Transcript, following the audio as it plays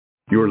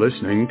You're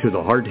listening to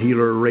the Heart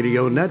Healer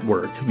Radio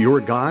Network, your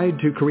guide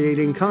to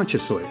creating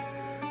consciously.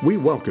 We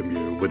welcome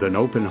you with an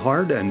open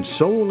heart and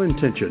soul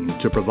intention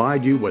to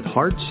provide you with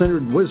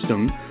heart-centered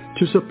wisdom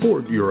to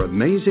support your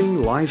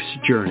amazing life's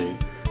journey,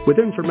 with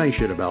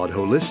information about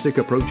holistic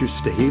approaches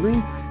to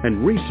healing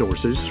and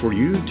resources for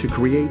you to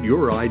create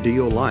your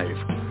ideal life.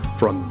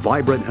 From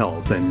vibrant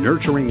health and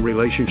nurturing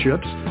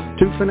relationships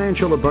to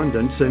financial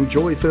abundance and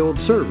joy-filled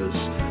service,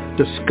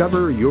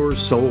 discover your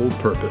soul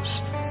purpose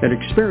and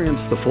experience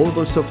the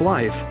fullness of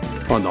life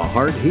on the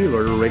Heart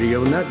Healer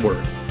Radio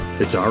Network.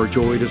 It's our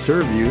joy to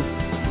serve you.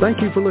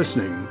 Thank you for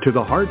listening to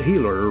the Heart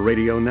Healer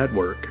Radio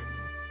Network.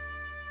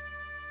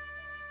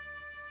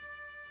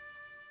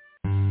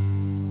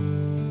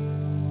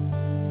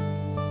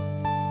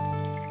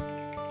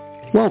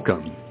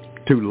 Welcome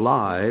to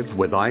Live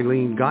with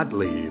Ilene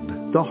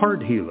Gottlieb, the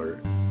Heart Healer.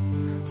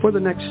 For the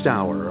next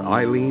hour,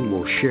 Ilene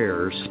will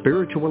share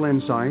spiritual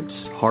insights,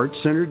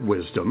 heart-centered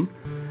wisdom,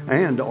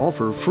 and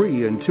offer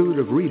free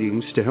intuitive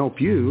readings to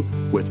help you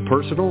with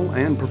personal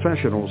and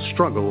professional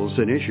struggles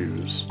and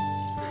issues.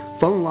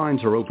 Phone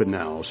lines are open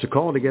now, so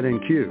call to get in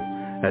queue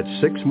at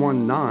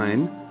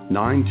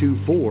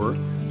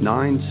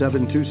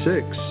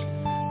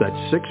 619-924-9726.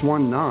 That's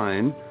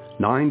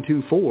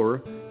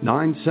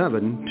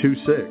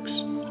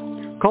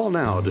 619-924-9726. Call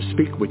now to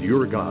speak with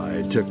your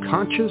guide to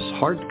Conscious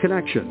Heart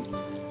Connection.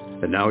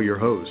 And now your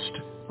host,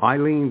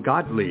 Ilene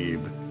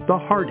Gottlieb, the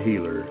Heart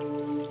Healer.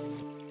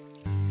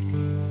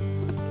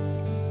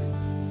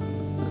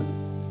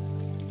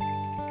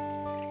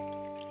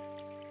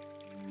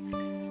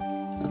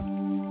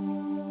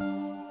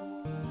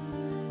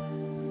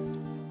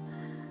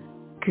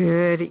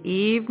 Good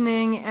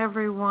evening,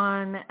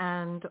 everyone,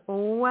 and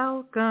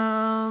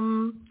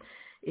welcome.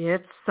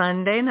 It's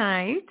Sunday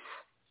night,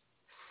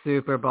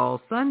 Super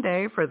Bowl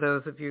Sunday, for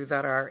those of you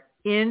that are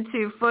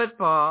into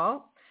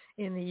football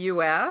in the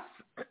U.S.,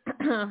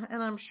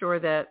 and I'm sure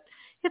that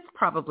it's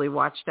probably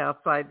watched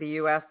outside the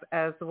U.S.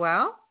 as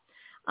well.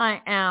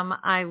 I am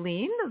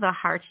Ilene, the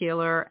Heart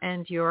Healer,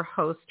 and your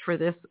host for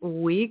this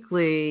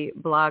weekly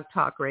blog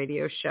talk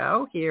radio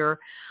show here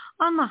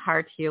on the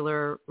Heart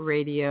Healer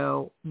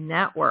Radio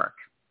Network.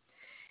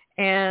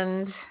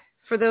 And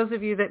for those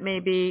of you that may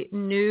be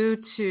new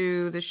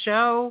to the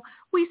show,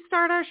 we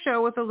start our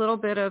show with a little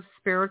bit of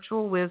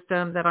spiritual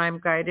wisdom that I'm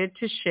guided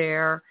to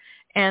share,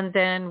 and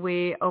then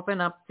we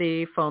open up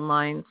the phone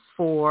lines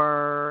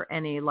for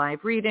any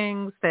live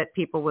readings that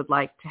people would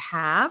like to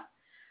have.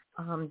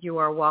 You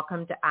are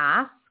welcome to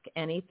ask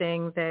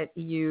anything that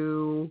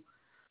you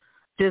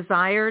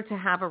desire to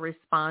have a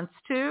response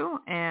to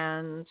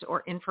and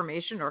or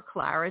information or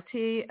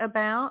clarity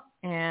about,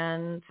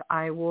 and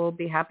I will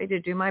be happy to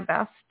do my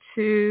best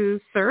to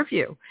serve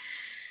you.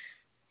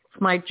 It's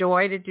my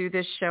joy to do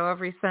this show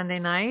every Sunday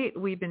night.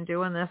 We've been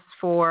doing this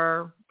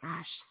for,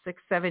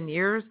 6-7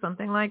 years,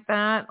 something like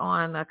that,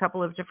 on a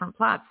couple of different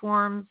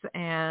platforms,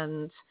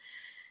 and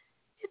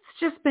it's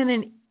just been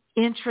an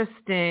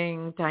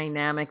interesting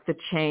dynamic, the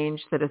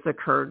change that has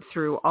occurred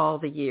through all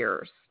the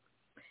years.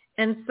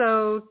 And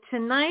so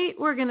tonight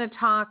we're going to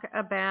talk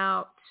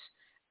about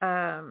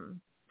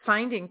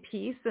finding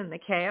peace in the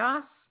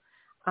chaos,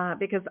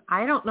 because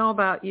I don't know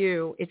about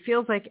you. It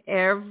feels like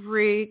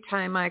every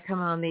time I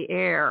come on the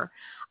air,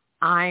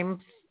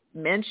 I'm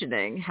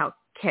mentioning how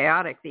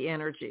chaotic the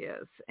energy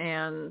is.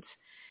 And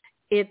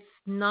it's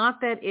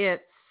not that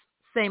it's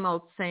same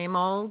old,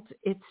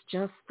 it's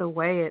just the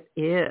way it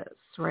is,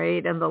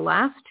 right? And the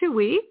last 2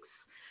 weeks,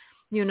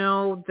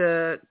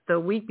 the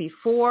week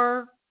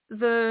before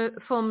the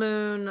full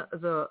moon,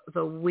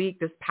 the week,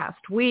 this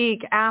past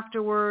week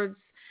afterwards,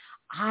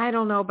 I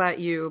don't know about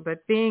you,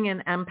 but being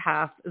an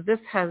empath, this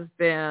has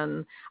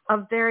been a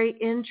very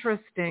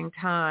interesting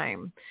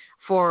time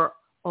for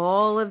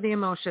all of the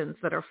emotions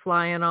that are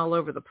flying all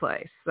over the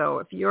place. So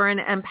if you're an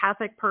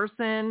empathic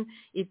person,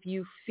 if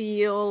you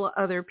feel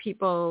other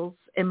people's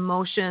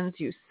emotions,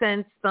 you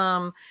sense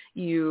them,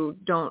 you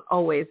don't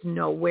always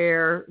know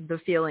where the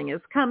feeling is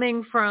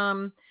coming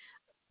from,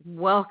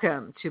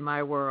 welcome to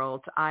my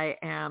world. I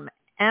am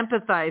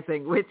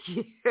empathizing with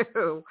you,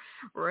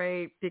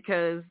 right?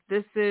 Because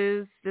this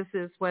is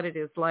what it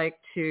is like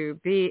to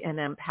be an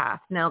empath.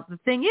 Now, the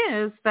thing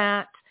is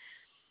that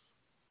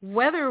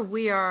whether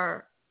we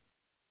are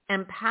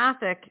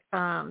empathic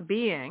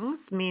beings,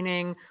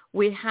 meaning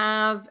we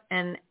have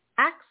an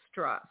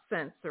extra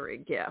sensory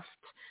gift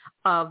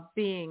of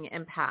being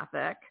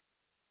empathic,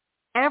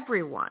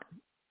 everyone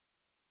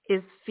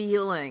is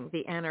feeling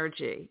the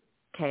energy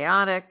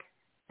chaotic,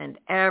 and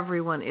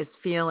everyone is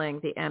feeling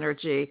the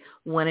energy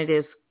when it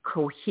is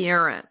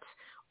coherent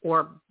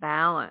or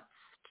balanced,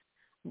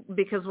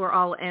 because we're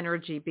all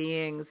energy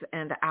beings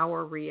and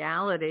our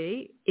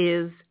reality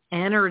is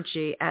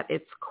energy at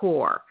its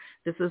core.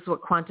 This is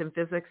what quantum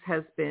physics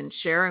has been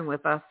sharing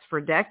with us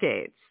for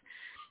decades,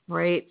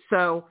 right?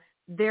 So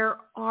there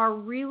are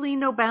really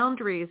no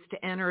boundaries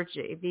to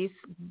energy. These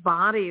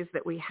bodies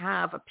that we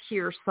have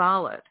appear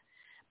solid,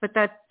 but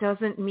that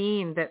doesn't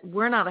mean that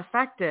we're not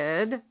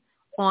affected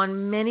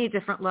on many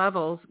different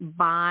levels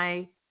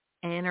by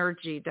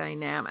energy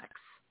dynamics,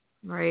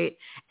 right?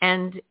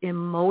 And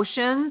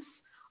emotions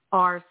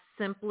are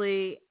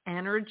simply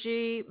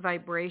energy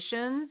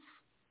vibrations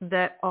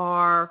that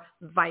are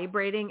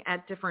vibrating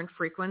at different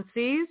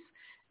frequencies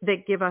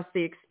that give us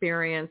the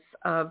experience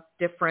of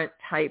different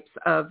types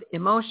of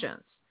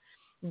emotions.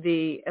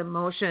 The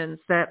emotions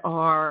that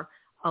are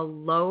a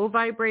low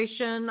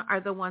vibration are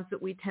the ones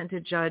that we tend to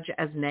judge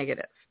as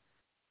negative,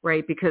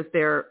 right? Because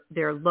they're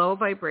low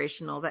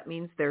vibrational. That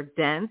means they're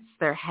dense,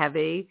 they're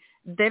heavy,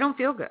 they don't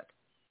feel good,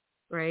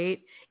 right?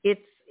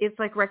 It's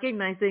like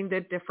recognizing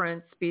the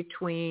difference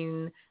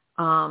between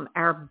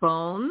our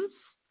bones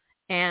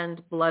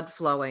and blood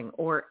flowing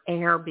or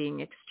air being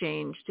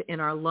exchanged in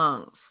our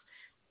lungs.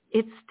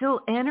 It's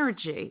still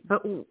energy,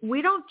 but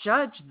we don't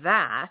judge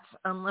that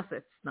unless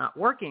it's not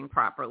working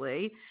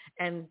properly.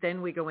 And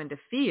then we go into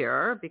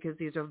fear because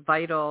these are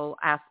vital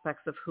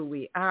aspects of who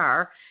we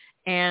are.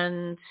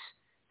 And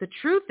the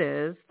truth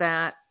is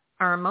that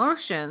our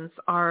emotions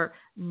are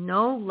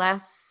no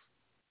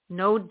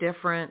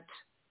different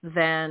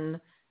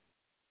than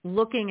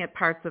looking at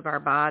parts of our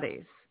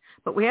bodies.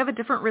 But we have a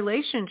different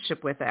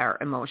relationship with our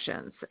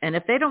emotions. And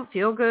if they don't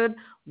feel good,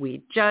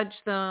 we judge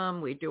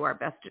them. We do our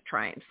best to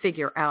try and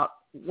figure out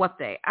what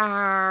they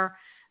are,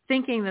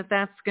 thinking that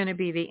that's going to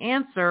be the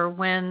answer,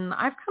 when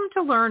I've come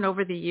to learn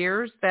over the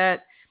years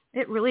that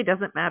it really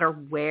doesn't matter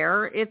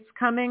where it's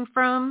coming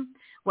from.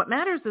 What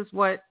matters is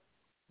what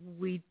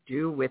we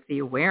do with the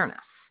awareness.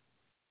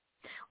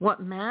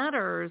 What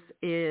matters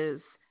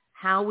is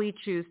how we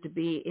choose to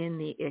be in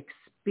the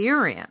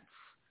experience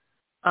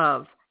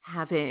of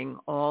having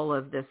all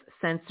of this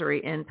sensory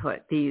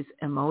input, these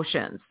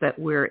emotions that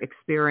we're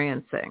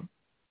experiencing.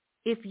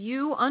 If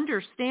you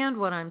understand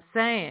what I'm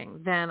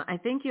saying, then I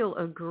think you'll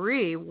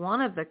agree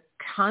one of the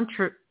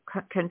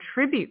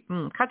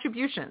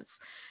contributions.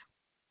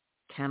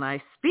 Can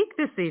I speak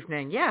this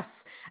evening? Yes.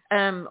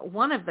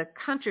 One of the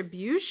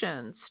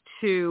contributions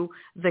to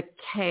the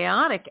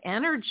chaotic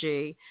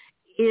energy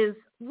is,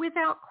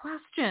 without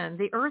question,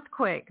 the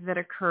earthquake that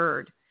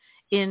occurred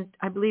in,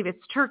 I believe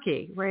it's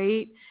Turkey,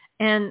 right?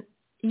 And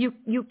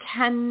you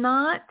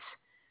cannot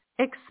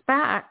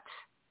expect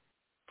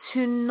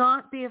to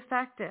not be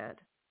affected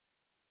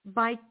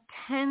by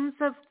tens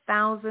of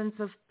thousands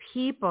of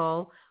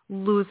people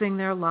losing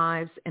their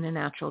lives in a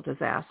natural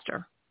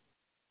disaster.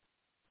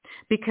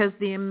 Because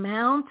the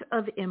amount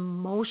of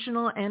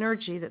emotional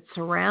energy that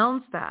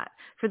surrounds that,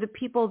 for the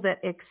people that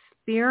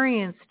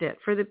experienced it,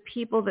 for the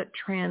people that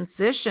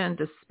transitioned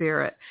to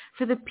spirit,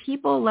 for the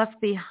people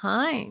left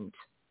behind,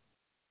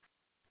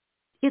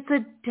 it's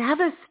a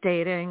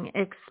devastating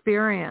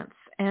experience.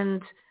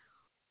 And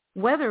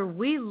whether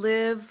we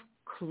live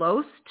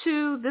close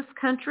to this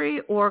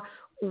country or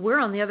we're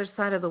on the other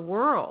side of the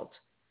world,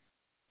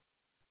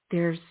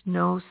 there's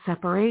no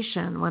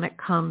separation when it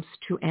comes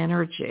to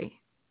energy.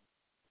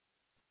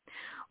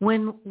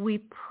 When we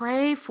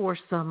pray for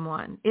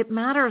someone, it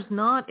matters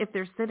not if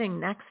they're sitting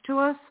next to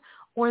us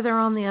or they're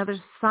on the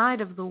other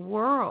side of the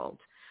world.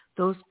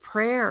 Those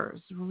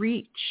prayers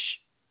reach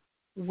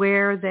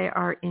where they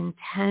are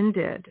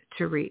intended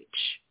to reach.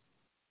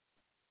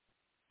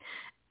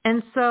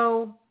 And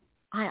so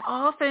I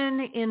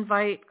often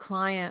invite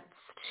clients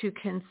to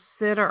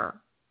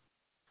consider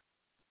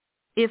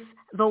if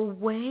the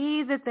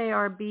way that they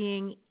are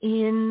being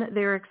in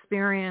their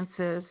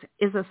experiences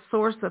is a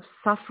source of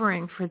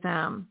suffering for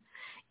them,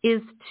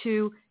 is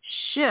to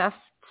shift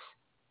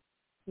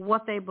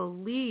what they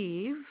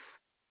believe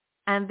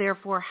and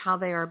therefore how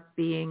they are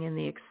being in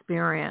the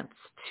experience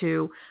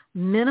to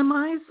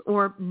minimize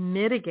or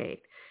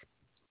mitigate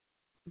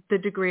the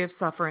degree of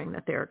suffering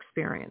that they're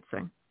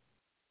experiencing.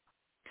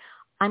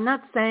 I'm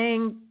not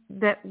saying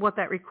that what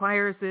that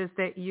requires is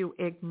that you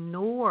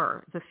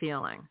ignore the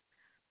feeling.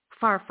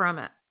 Far from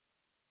it.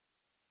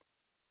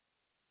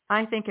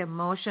 I think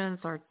emotions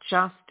are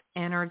just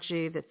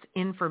energy that's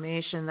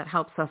information that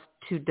helps us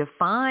to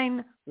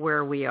define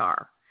where we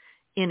are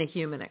in a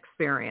human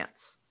experience.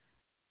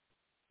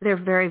 They're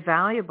very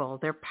valuable.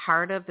 They're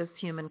part of this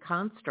human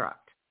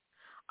construct.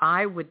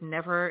 I would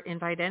never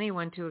invite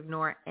anyone to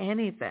ignore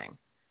anything.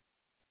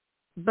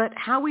 But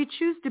how we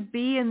choose to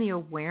be in the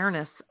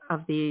awareness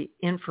of the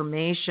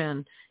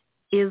information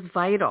is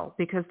vital,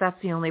 because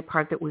that's the only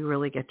part that we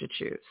really get to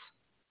choose.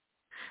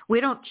 We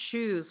don't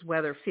choose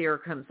whether fear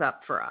comes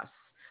up for us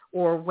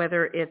or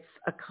whether it's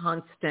a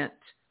constant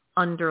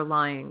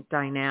underlying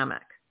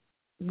dynamic.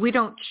 We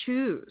don't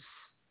choose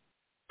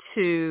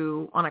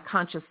to, on a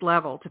conscious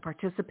level, to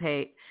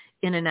participate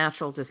in a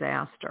natural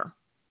disaster.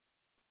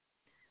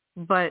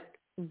 But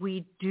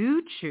we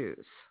do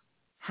choose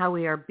how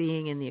we are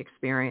being in the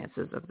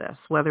experiences of this,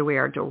 whether we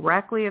are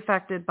directly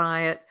affected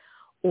by it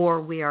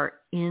or we are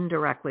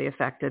indirectly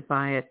affected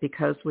by it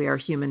because we are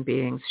human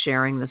beings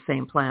sharing the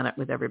same planet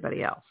with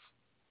everybody else.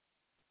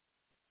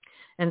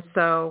 And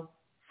so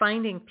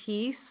finding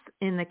peace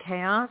in the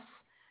chaos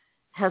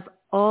has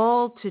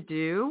all to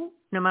do,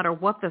 no matter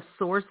what the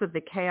source of the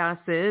chaos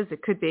is.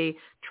 It could be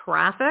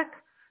traffic,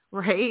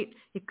 right?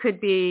 It could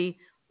be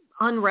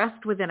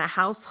unrest within a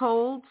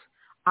household.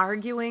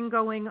 arguing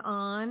going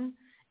on.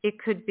 It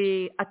could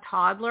be a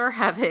toddler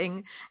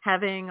having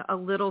a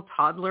little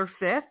toddler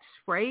fit,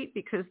 right?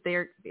 Because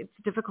it's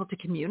difficult to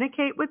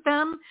communicate with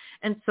them.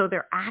 And so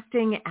they're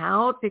acting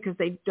out because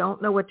they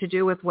don't know what to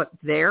do with what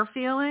they're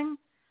feeling.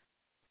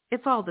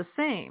 It's all the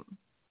same.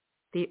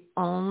 The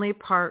only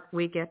part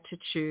we get to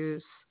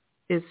choose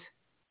is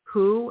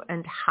who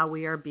and how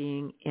we are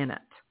being in it,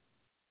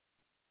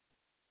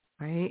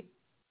 right?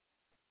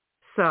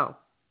 So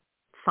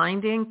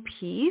finding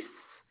peace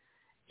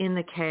in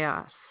the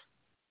chaos,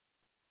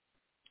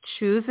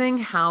 choosing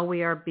how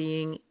we are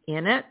being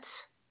in it.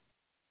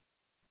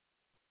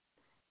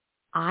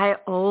 I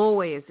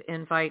always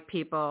invite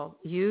people,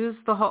 use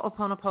the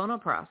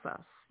Ho'oponopono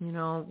process,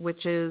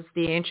 which is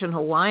the ancient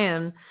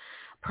Hawaiian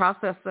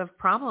process of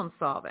problem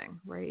solving,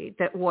 right?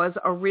 That was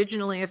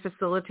originally a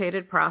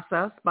facilitated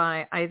process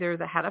by either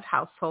the head of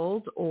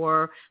household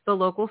or the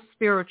local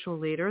spiritual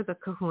leader, the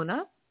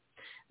kahuna.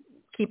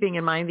 Keeping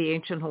in mind the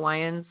ancient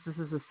Hawaiians, this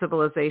is a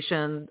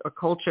civilization or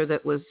culture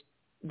that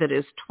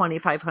is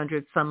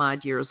 2,500 some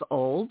odd years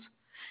old.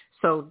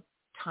 So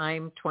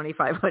time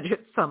 2,500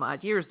 some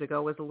odd years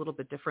ago was a little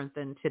bit different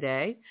than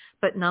today,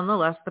 but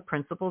nonetheless, the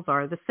principles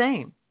are the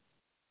same.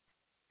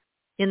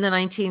 In the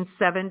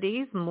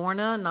 1970s,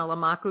 Morna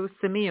Nalamaku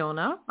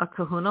Simeona, a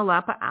kahuna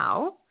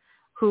Lapa'au,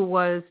 who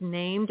was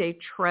named a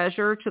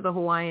treasure to the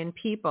Hawaiian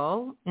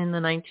people in the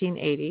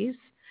 1980s,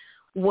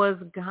 was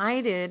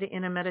guided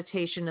in a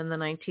meditation in the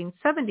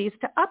 1970s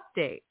to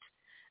update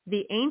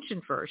the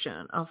ancient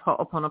version of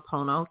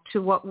Ho'oponopono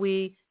to what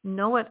we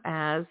know it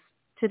as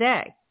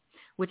today,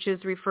 which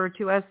is referred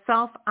to as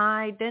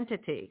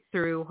self-identity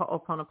through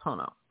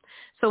Ho'oponopono.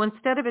 So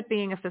instead of it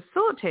being a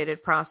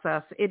facilitated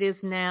process, it is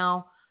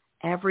now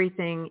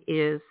everything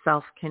is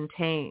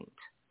self-contained,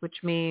 which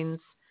means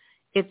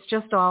it's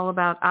just all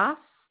about us,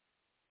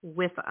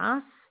 with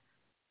us,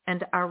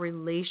 and our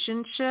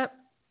relationship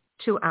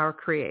to our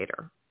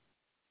Creator.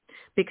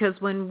 Because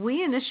when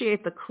we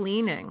initiate the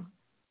cleaning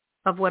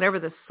of whatever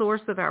the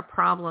source of our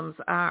problems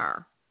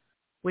are,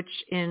 which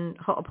in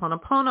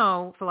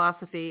Ho'oponopono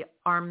philosophy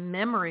are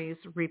memories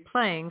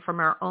replaying from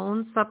our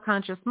own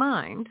subconscious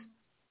mind,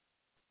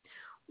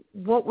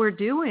 what we're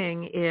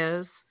doing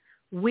is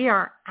we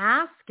are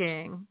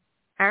asking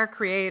our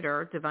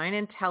Creator, divine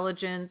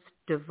intelligence,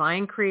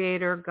 divine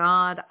Creator,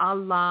 God,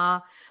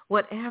 Allah,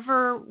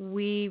 whatever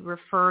we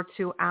refer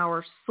to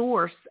our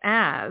source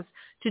as,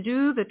 to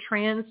do the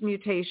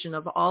transmutation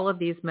of all of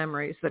these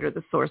memories that are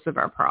the source of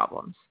our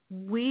problems.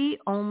 We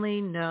only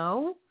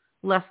know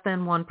less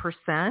than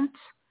 1%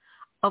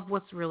 of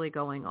what's really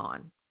going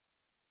on.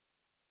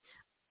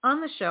 On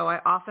the show,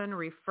 I often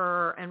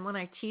refer, and when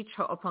I teach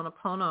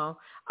Ho'oponopono,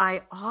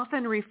 I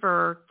often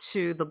refer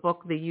to the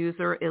book The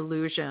User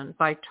Illusion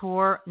by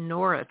Tor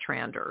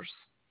Noratranders.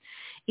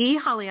 E.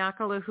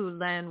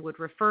 Haleakala would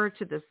refer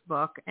to this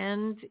book,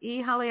 and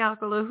E.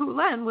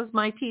 Haleakala was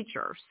my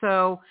teacher.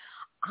 So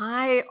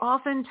I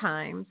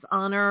oftentimes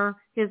honor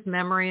his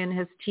memory and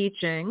his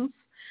teachings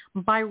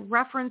by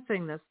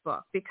referencing this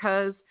book,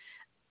 because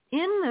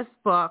in this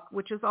book,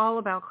 which is all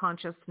about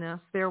consciousness,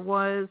 there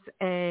was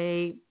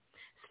a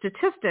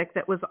statistic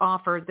that was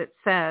offered that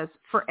says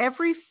for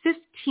every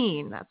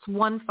 15, that's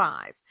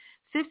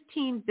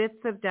 15 bits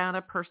of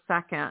data per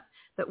second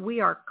that we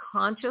are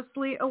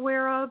consciously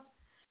aware of,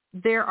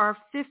 there are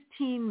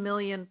 15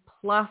 million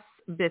plus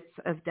bits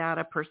of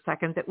data per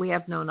second that we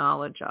have no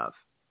knowledge of.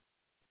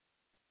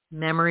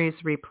 Memories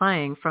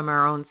replaying from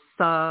our own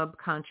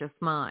subconscious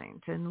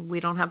mind. And we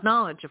don't have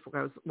knowledge of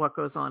what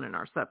goes on in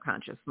our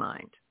subconscious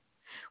mind.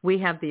 We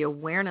have the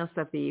awareness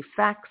of the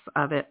effects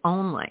of it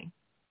only.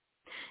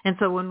 And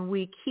so when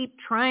we keep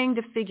trying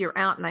to figure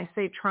out, and I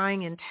say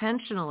trying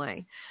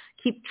intentionally,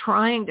 keep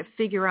trying to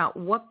figure out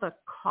what the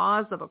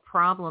cause of a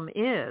problem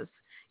is,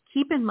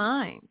 keep in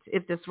mind,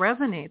 if this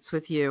resonates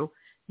with you,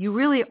 you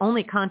really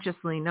only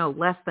consciously know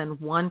less than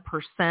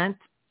 1%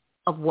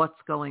 of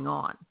what's going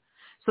on.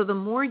 So the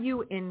more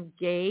you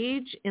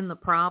engage in the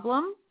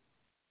problem,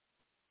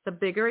 the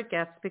bigger it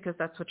gets, because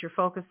that's what you're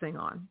focusing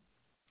on.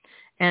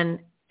 And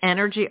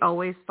energy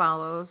always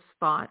follows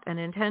thought and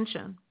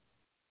intention.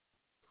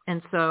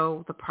 And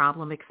so the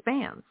problem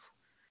expands.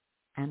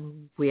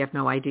 And we have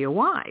no idea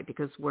why,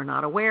 because we're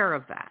not aware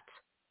of that.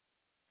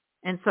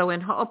 And so in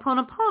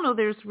Ho'oponopono,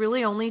 there's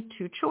really only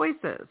two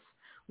choices.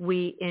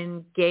 We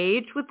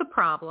engage with the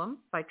problem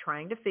by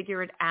trying to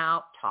figure it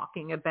out,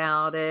 talking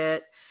about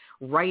it,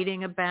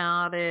 writing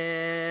about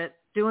it,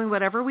 doing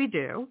whatever we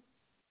do,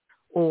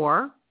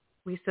 or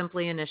we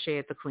simply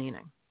initiate the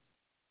cleaning,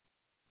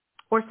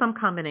 or some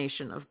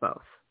combination of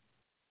both.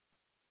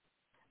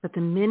 But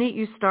the minute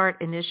you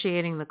start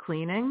initiating the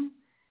cleaning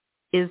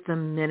is the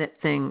minute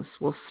things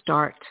will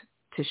start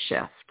to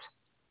shift.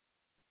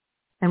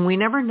 And we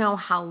never know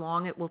how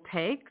long it will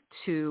take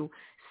to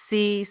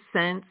see,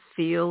 sense,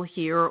 feel,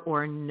 hear,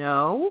 or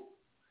know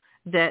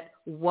that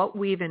what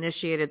we've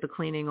initiated the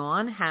cleaning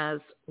on has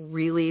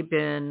really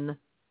been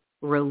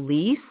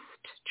released,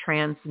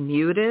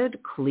 transmuted,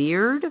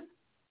 cleared.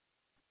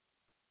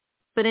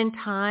 But in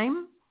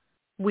time,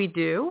 we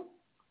do.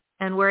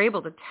 And we're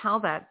able to tell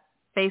that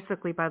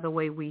basically by the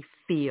way we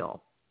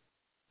feel.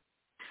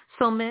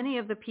 So many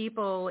of the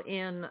people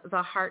in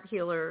the Heart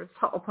Healers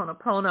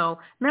Ho'oponopono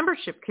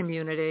membership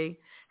community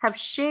have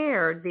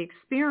shared the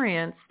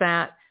experience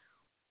that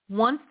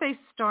once they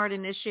start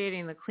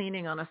initiating the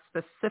cleaning on a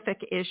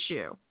specific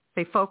issue,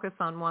 they focus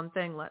on one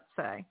thing, let's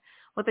say,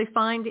 what they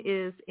find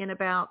is in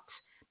about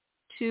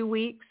 2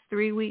 weeks,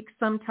 3 weeks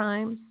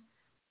sometimes,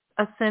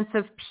 a sense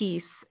of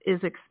peace is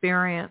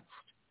experienced,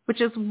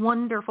 which is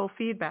wonderful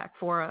feedback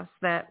for us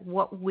that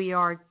what we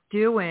are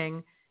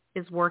doing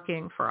is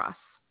working for us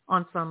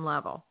on some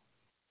level.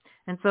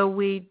 And so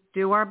we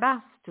do our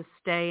best to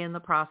stay in the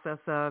process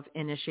of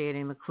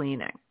initiating the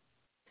cleaning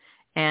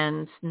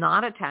and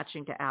not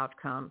attaching to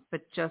outcome,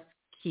 but just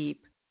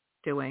keep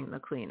doing the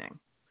cleaning.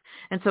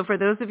 And so for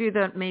those of you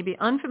that may be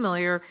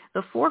unfamiliar,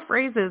 the 4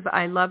 phrases,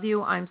 I love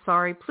you, I'm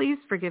sorry, please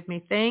forgive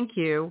me, thank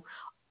you,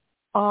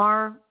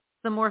 are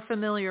the more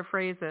familiar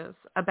phrases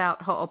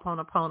about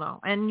Ho'oponopono.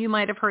 And you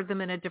might have heard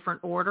them in a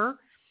different order,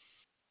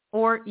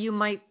 or you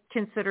might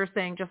consider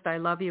saying just I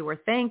love you or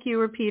thank you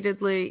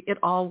repeatedly. It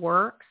all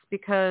works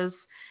because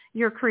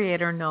your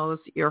Creator knows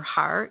your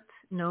heart,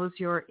 knows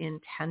your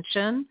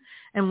intention.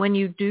 And when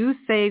you do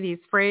say these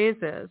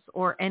phrases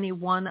or any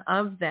one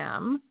of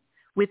them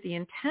with the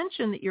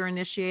intention that you're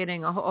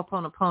initiating a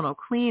Ho'oponopono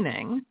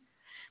cleaning,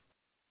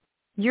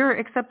 you're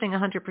accepting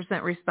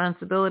 100%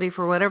 responsibility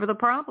for whatever the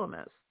problem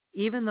is,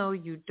 even though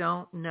you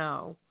don't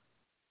know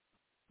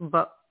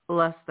but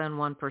less than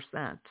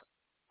 1%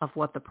 of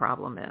what the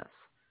problem is.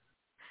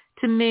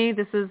 To me,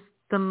 this is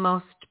the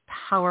most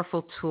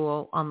powerful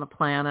tool on the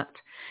planet.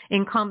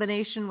 In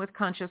combination with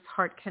conscious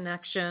heart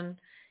connection,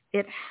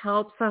 it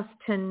helps us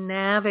to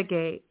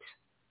navigate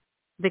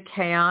the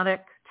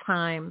chaotic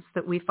times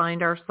that we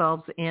find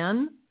ourselves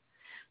in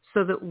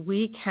so that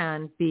we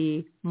can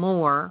be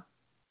more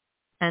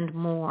and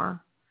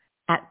more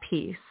at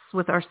peace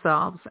with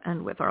ourselves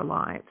and with our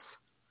lives,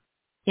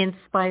 in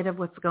spite of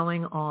what's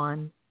going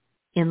on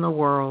in the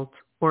world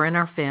or in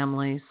our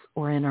families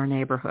or in our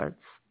neighborhoods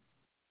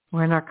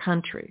or in our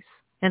countries.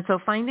 And so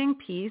finding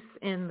peace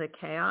in the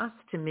chaos,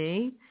 to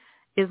me,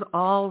 is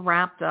all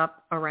wrapped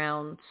up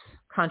around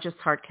conscious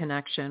heart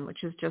connection,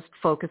 which is just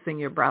focusing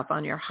your breath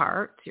on your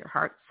heart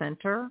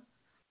center,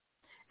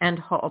 and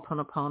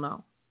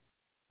Ho'oponopono.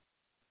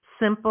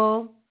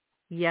 Simple,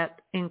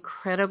 yet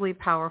incredibly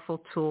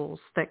powerful tools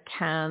that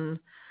can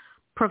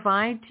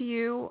provide to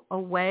you a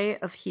way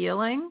of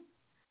healing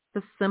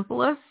the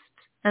simplest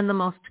and the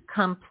most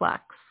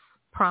complex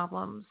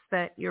problems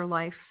that your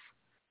life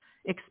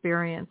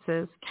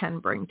experiences can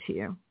bring to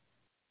you.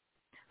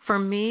 For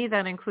me,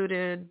 that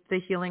included the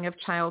healing of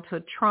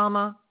childhood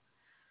trauma,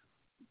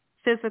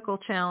 physical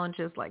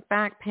challenges like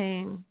back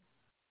pain,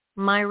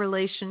 my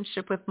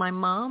relationship with my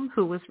mom,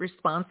 who was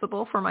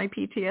responsible for my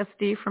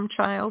PTSD from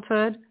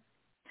childhood,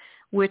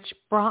 which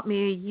brought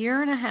me 1.5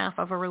 years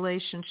of a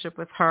relationship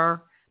with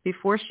her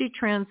before she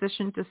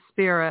transitioned to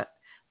spirit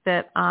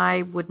that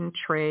I wouldn't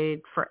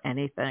trade for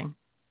anything.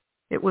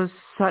 It was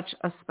such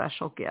a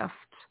special gift.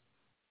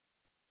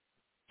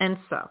 And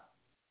so,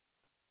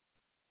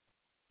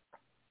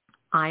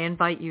 I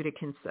invite you to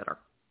consider.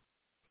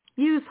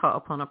 Use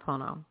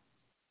Ho'oponopono.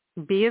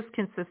 Be as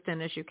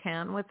consistent as you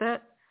can with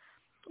it.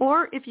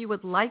 Or if you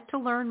would like to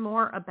learn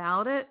more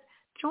about it,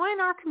 join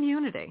our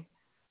community.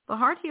 The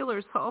Heart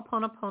Healers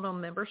Ho'oponopono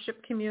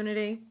membership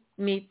community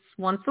meets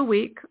once a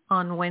week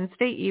on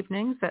Wednesday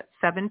evenings at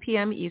 7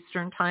 p.m.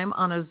 Eastern Time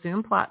on a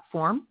Zoom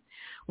platform.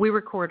 We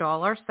record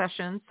all our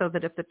sessions so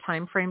that if the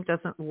time frame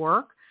doesn't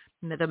work,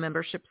 the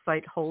membership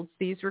site holds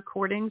these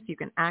recordings. You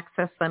can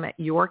access them at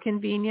your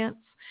convenience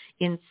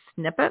in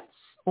snippets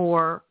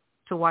or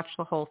to watch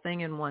the whole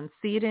thing in one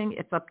seating.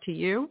 It's up to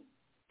you.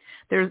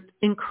 There's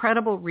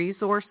incredible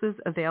resources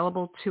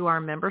available to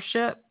our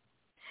membership.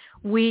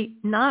 We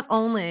not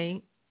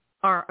only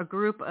are a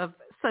group of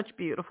such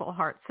beautiful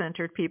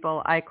heart-centered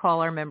people. I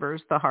call our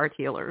members the Heart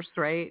Healers,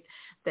 right?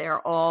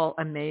 They're all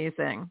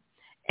amazing.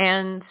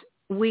 And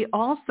we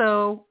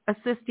also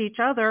assist each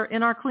other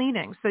in our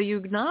cleaning. So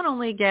you not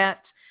only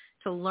get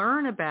to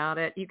learn about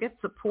it, you get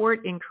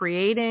support in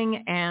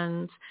creating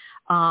and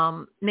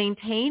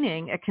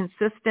maintaining a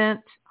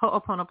consistent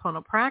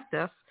Ho'oponopono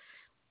practice,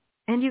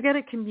 and you get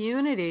a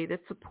community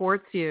that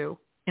supports you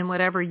in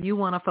whatever you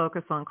want to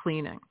focus on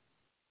cleaning.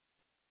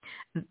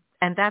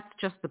 And that's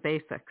just the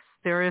basics.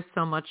 There is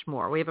so much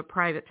more. We have a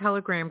private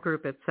Telegram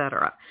group,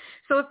 etc.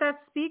 So if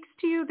that speaks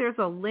to you, there's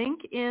a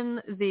link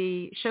in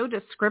the show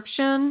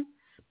description.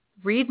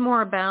 Read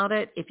more about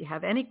it. If you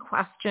have any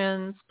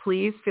questions,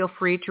 please feel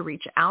free to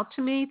reach out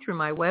to me through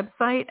my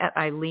website at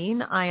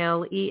Ilene,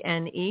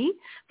 I-L-E-N-E,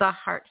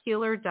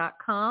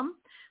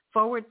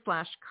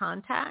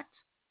 thehearthealer.com/contact.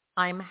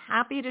 I'm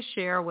happy to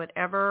share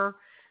whatever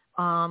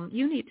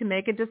you need to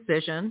make a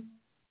decision.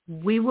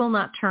 We will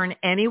not turn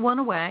anyone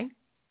away.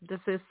 This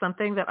is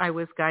something that I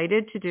was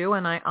guided to do,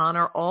 and I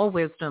honor all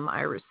wisdom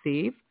I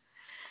receive.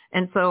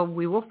 And so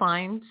we will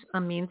find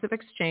a means of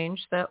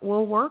exchange that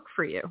will work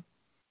for you.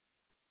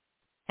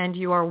 And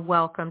you are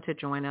welcome to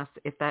join us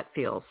if that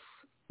feels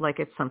like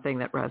it's something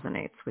that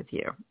resonates with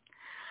you.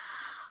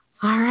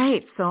 All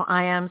right, so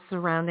I am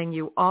surrounding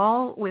you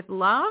all with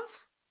love,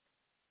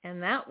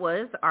 and that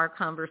was our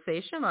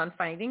conversation on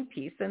finding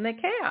peace in the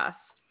chaos.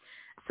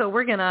 So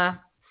we're going to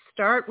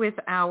start with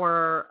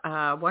our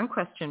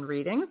one-question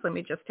readings. Let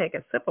me just take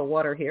a sip of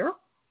water here.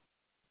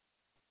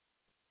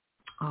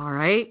 All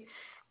right.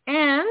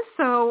 And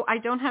so I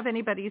don't have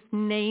anybody's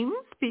names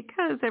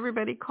because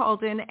everybody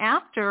called in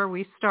after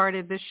we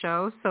started the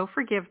show, so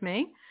forgive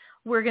me.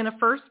 We're going to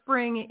first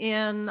bring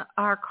in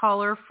our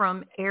caller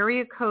from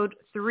area code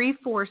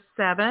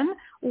 347.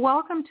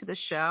 Welcome to the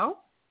show.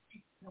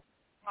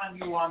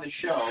 You on the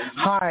show.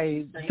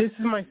 Hi, this is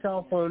my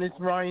cell phone. It's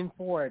Ryan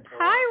Ford.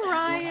 Hi,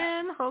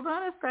 Ryan. Hold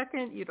on a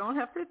second. You don't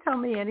have to tell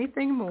me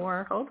anything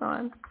more. Hold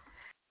on.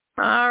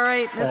 All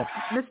right,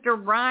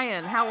 Mr.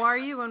 Ryan, how are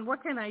you, and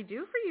what can I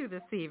do for you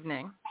this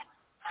evening?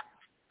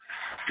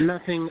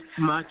 Nothing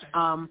much.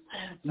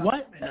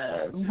 What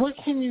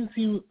can you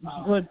see?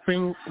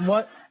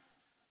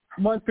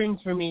 What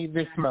brings for me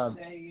this month?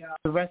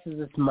 The rest of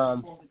this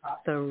month.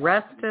 The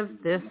rest of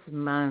this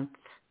month.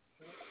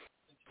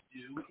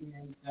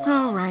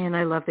 Oh, Ryan,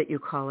 I love that you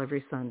call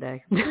every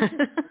Sunday.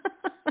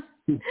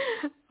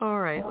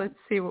 All right, let's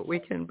see what we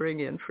can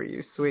bring in for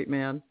you, sweet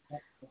man.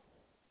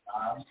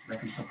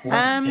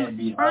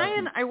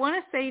 Ryan, I want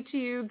to say to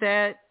you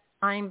that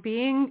I'm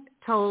being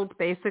told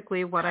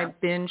basically what I've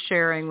been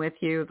sharing with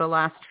you the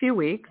last few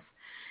weeks,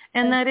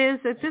 and that is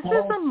that this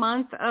is a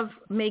month of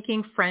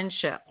making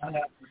friendships,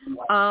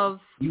 of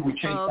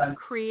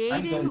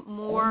creating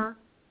more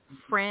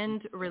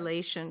friend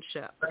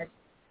relationships,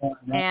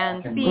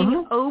 and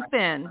being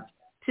open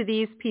to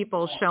these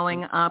people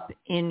showing up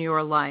in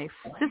your life.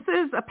 This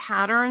is a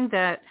pattern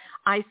that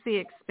I see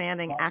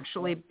expanding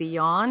actually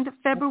beyond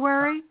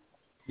February.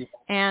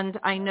 And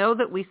I know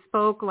that we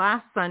spoke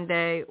last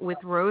Sunday with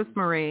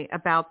Rosemary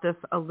about this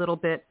a little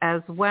bit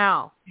as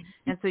well.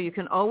 And so you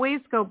can always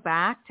go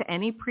back to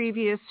any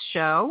previous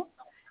show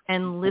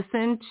and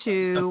listen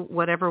to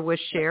whatever was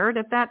shared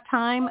at that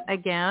time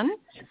again,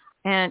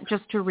 and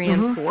just to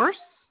reinforce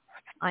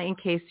in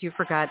case you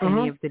forgot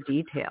any of the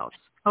details.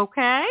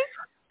 Okay?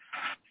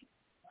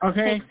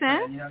 Okay. Make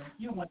sense?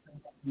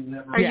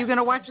 Are you going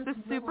to watch the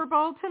Super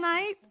Bowl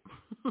tonight?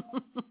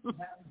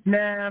 Nah,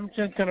 I'm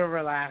just going to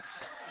relax.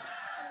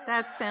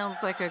 That sounds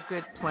like a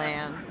good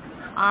plan.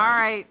 All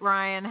right,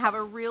 Ryan, have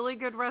a really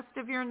good rest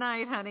of your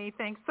night, honey.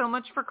 Thanks so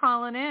much for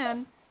calling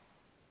in.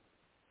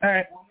 All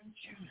right.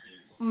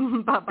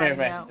 Bye-bye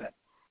now.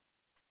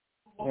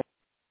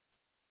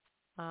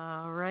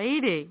 All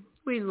righty.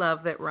 We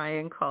love that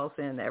Ryan calls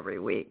in every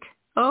week.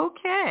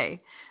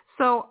 Okay.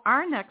 So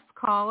our next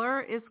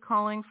caller is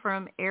calling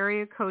from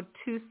area code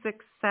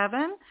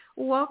 267.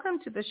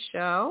 Welcome to the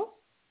show.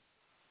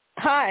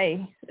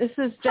 Hi, this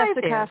is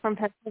Jessica from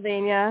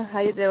Pennsylvania.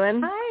 How you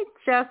doing? Hi,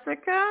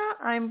 Jessica.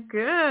 I'm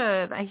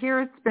good. I hear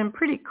it's been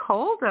pretty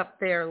cold up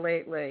there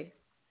lately.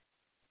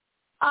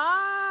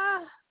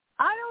 I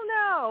don't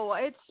know.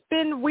 It's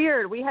been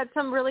weird. We had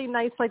some really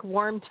nice,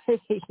 warm days.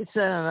 I don't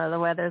know. The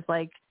weather's,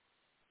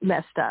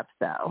 messed up,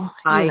 so.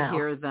 I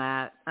hear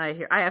that. I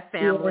have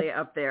family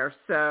up there,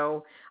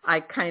 so I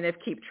kind of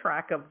keep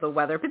track of the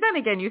weather. But then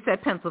again, you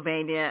said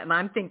Pennsylvania, and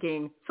I'm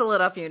thinking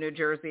Philadelphia, New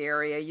Jersey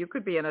area. You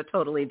could be in a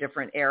totally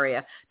different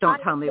area. Don't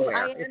tell me where.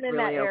 I am in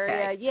that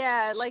area. Okay.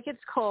 Yeah, it's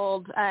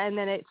cold, and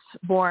then it's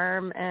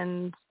warm,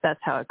 and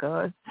that's how it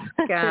goes.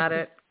 Got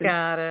it.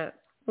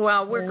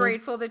 Well, we're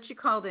grateful that you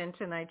called in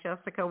tonight,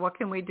 Jessica. What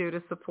can we do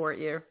to support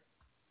you?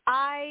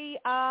 I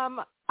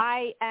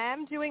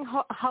am doing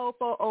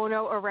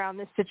ho'oponopono around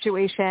this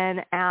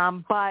situation,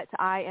 but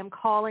I am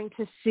calling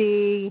to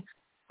see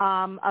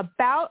I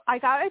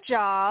got a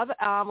job,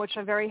 which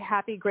I'm very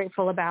happy,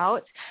 grateful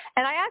about.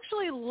 And I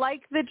actually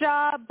like the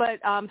job, but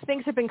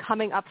things have been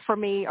coming up for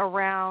me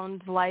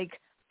around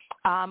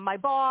my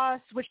boss,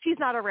 which she's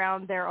not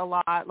around there a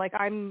lot.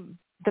 I'm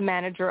the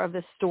manager of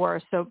the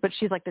store, but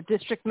she's the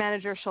district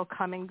manager. She'll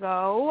come and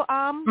go.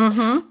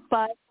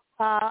 But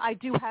I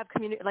do have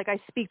I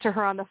speak to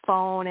her on the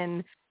phone,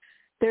 and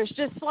there's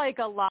just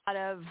a lot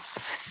of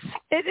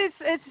it's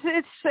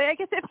I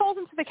guess it falls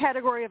into the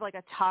category of a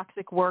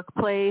toxic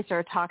workplace or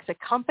a toxic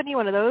company,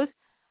 one of those.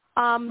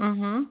 So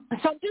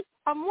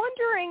I'm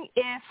wondering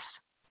if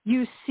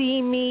you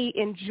see me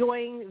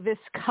enjoying this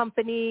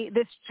company,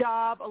 this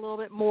job a little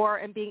bit more,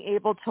 and being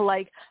able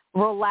to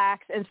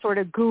relax and sort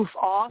of goof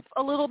off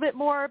a little bit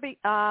more,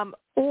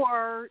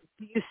 or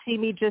do you see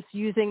me just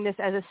using this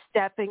as a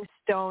stepping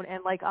stone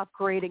and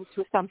upgrading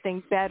to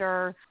something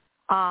better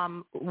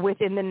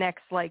within the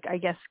next I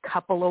guess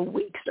couple of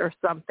weeks or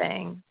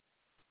something?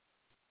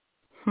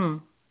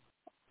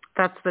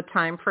 That's the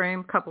time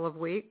frame, couple of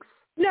weeks?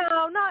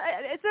 No,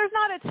 there's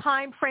not a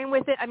time frame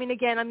with it. I mean,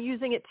 again, I'm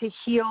using it to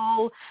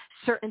heal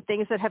certain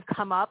things that have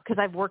come up because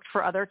I've worked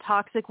for other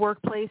toxic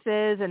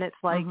workplaces, and it's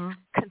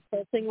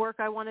consulting work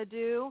I want to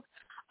do.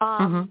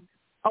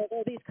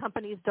 Although these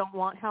companies don't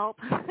want help,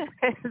 so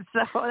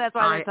that's why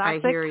they're toxic. I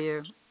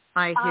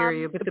hear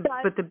you.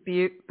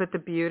 But the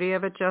beauty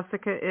of it,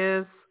 Jessica,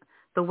 is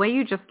the way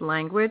you just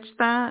language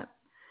that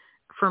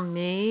for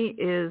me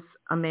is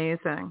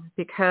amazing,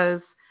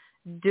 because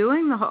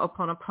doing the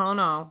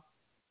Ho'oponopono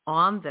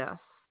on this,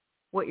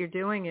 what you're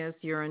doing is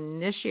you're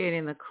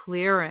initiating the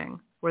clearing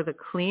or the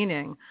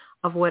cleaning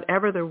of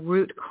whatever the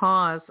root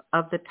cause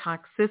of the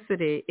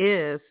toxicity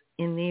is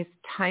in these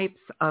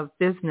types of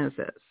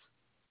businesses.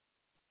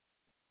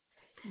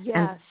 Yes.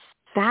 And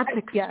that's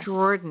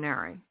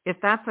extraordinary. Yes.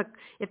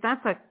 If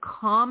that's a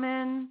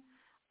common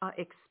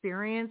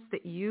experience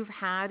that you've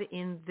had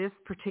in this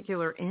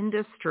particular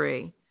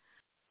industry,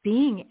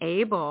 being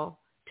able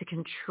to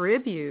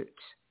contribute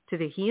to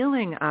the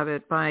healing of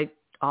it by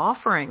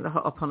offering the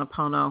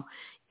Ho'oponopono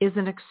is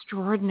an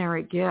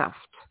extraordinary gift.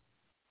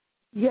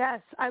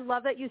 Yes, I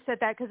love that you said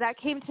that, because that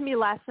came to me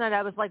last night.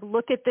 I was like,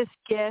 look at this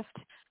gift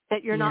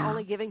that you're not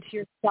only giving to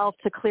yourself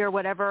to clear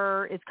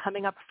whatever is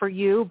coming up for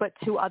you, but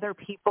to other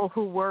people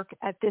who work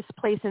at this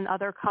place and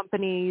other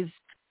companies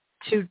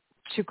to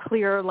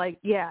clear, Agreed.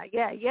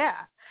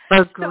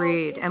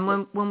 So,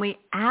 and when we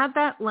add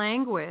that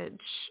language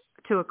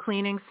to a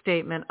cleaning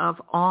statement of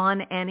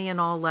on any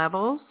and all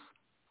levels,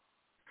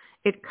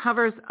 it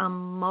covers a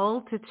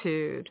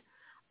multitude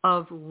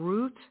of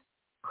root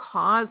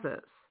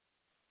causes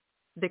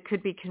that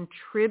could be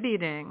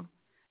contributing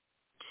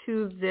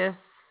to this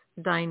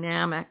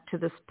dynamic, to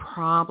this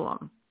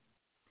problem,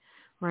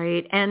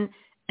 right? And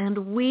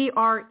we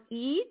are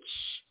each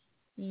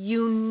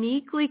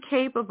uniquely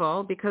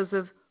capable, because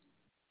of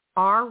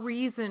our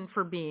reason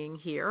for being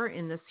here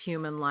in this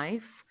human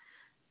life,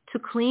 to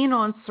clean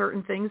on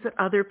certain things that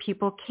other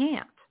people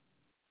can't.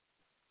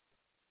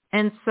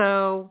 And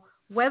so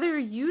whether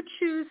you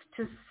choose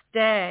to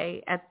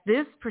stay at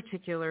this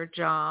particular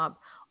job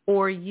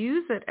or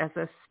use it as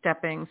a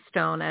stepping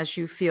stone as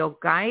you feel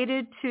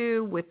guided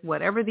to, with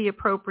whatever the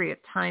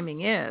appropriate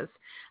timing is,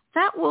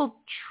 that will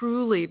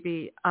truly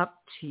be up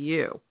to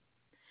you.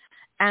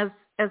 As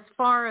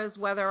far as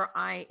whether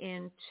I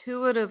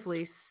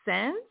intuitively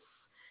sense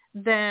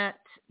that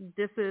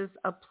this is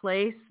a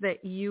place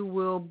that you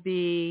will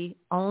be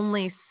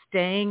only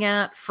staying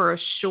at for a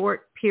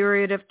short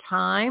period of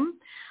time,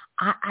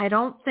 I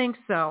don't think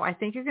so. I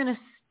think you're going to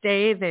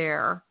stay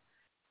there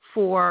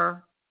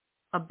for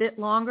a bit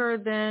longer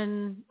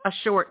than a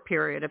short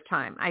period of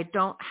time. I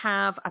don't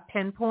have a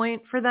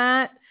pinpoint for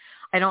that.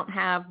 I don't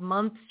have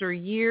months or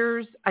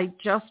years. I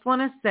just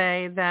want to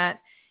say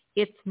that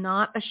it's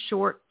not a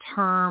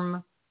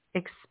short-term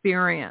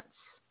experience.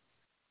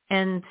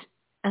 And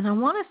I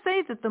want to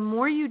say that the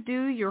more you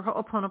do your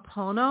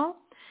Ho'oponopono,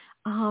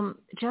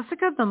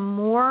 Jessica, the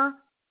more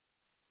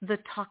the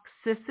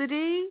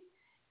toxicity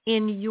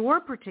in your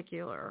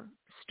particular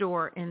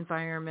store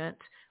environment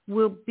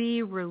will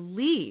be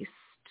released.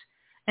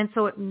 And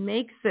so it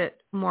makes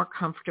it more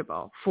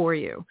comfortable for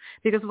you.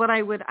 Because what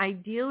I would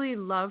ideally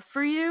love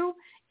for you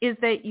is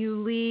that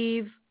you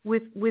leave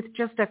with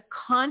just a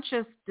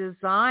conscious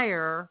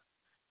desire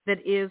that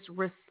is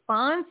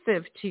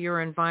responsive to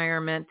your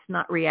environment,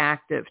 not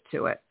reactive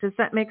to it. Does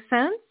that make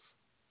sense?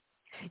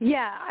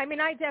 Yeah, I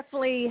mean, I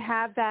definitely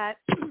have that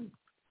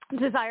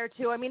desire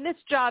too. I mean, this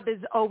job is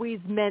always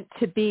meant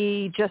to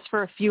be just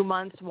for a few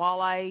months while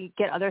I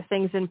get other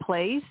things in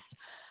place.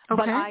 Okay.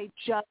 But I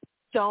just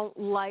don't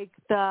like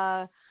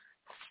the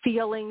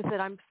feelings that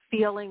I'm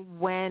feeling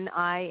when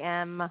I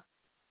am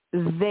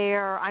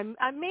there. I'm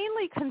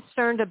mainly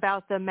concerned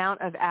about the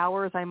amount of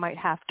hours I might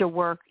have to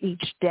work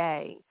each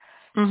day.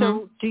 Mm-hmm.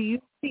 So do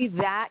you see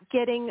that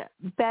getting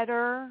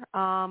better?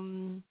 I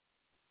mean,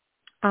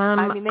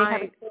 they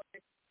have a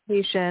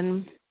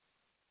patient.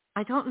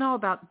 I don't know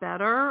about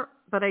better,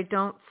 but I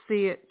don't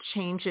see it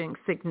changing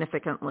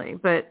significantly.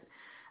 But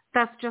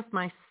that's just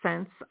my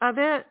sense of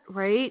it,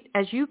 right?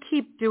 As you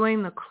keep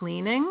doing the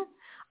cleaning,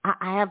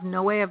 I have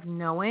no way of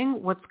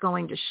knowing what's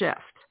going to shift,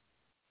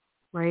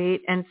 right?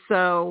 And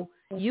so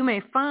you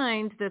may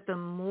find that the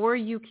more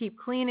you keep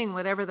cleaning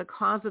whatever the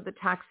cause of the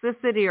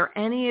toxicity or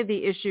any of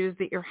the issues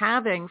that you're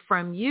having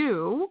from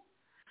you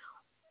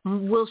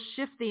will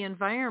shift the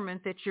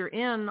environment that you're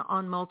in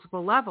on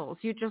multiple levels.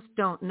 You just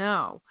don't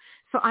know.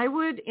 So I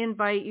would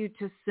invite you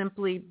to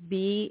simply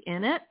be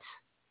in it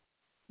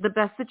the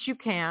best that you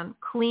can.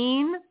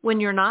 Clean when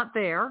you're not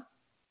there.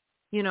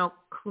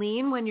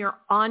 Clean when you're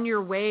on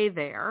your way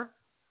there.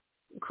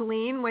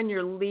 Clean when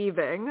you're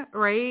leaving,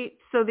 right?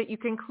 So that you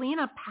can clean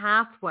a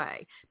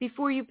pathway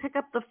before you pick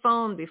up the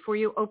phone, before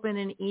you open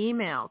an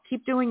email.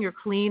 Keep doing your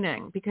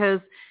cleaning, because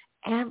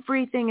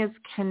everything is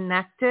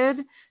connected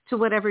to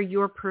whatever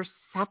your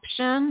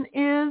perception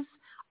is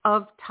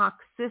of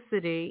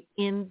toxicity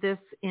in this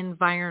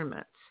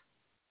environment.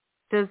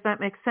 Does that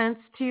make sense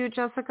to you,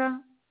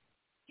 Jessica?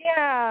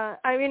 Yeah.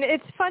 I mean,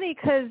 it's funny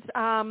because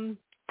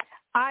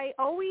I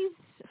always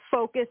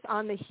focus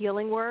on the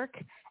healing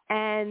work,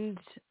 and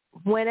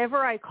whenever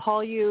I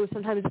call you,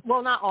 sometimes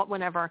when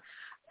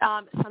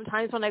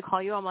I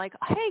call you, I'm like,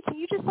 hey, can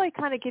you just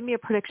kind of give me a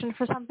prediction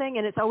for something?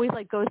 And it's always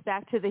goes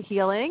back to the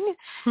healing.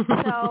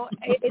 So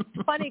it's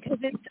funny because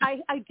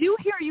I do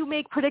hear you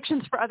make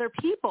predictions for other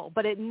people,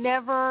 but it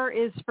never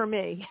is for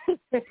me.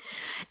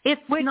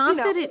 It's not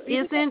that it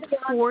isn't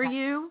for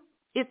you.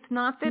 It's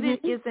not that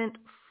it isn't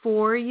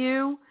for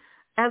you.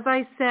 As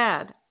I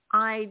said,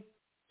 I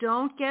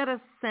don't get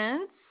a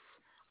sense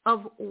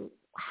of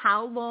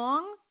how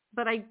long,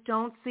 but I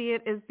don't see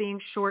it as being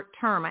short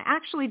term. I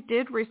actually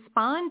did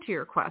respond to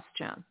your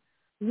question.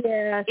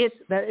 Yes,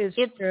 that is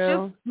it's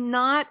true. It's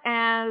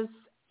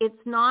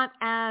not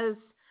as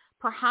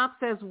perhaps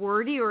as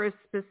wordy or as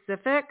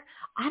specific.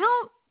 I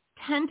don't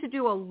tend to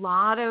do a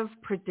lot of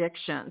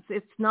predictions.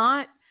 It's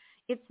not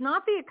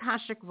the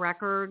Akashic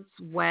Records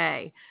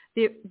way.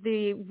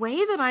 The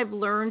way that I've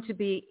learned to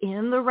be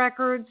in the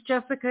records,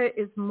 Jessica,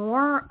 is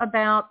more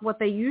about what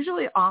they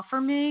usually offer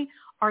me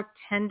are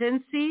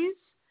tendencies,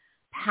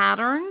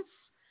 patterns,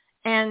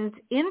 and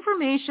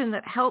information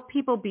that help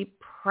people be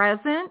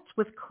present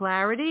with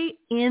clarity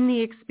in the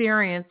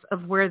experience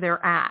of where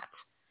they're at.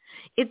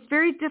 It's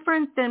very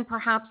different than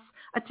perhaps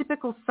a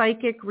typical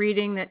psychic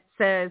reading that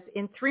says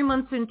in 3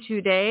 months and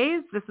 2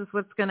 days, this is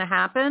what's going to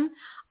happen.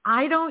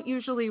 I don't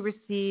usually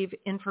receive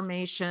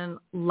information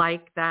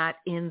like that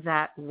in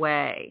that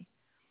way.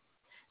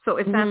 So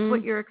if that's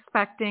what you're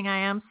expecting, I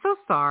am so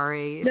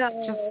sorry.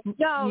 No,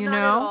 not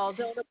at all.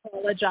 Don't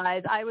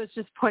apologize. I was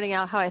just pointing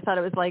out how I thought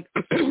it was like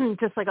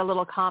just like a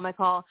little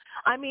comical.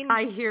 I mean,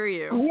 I hear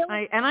you.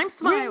 Really, and I'm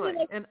smiling.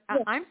 Really, and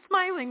I'm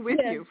smiling with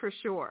you for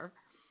sure.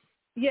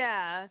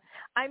 Yeah.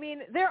 I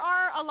mean, there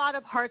are a lot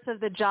of parts of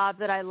the job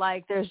that I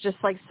like. There's just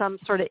like some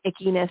sort of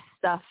ickiness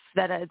stuff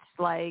that it's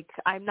like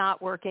I'm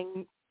not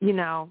working,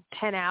 10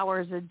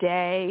 hours a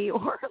day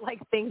or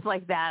like things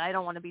like that. I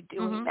don't want to be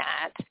doing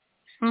that.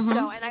 So,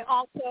 and I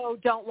also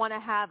don't want to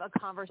have a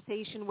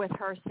conversation with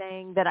her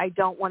saying that I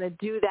don't want to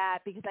do that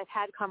because I've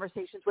had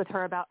conversations with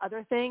her about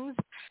other things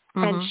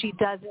and she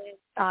doesn't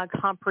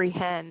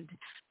comprehend.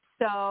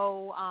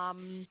 So,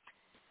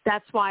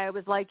 that's why I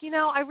was like,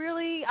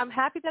 I'm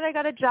happy that I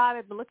got a job.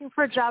 I've been looking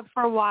for a job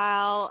for a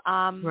while.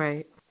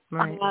 Right.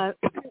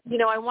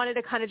 I wanted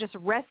to kind of just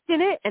rest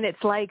in it. And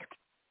it's like,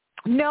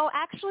 no,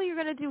 actually, you're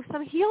going to do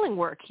some healing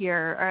work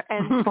here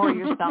and for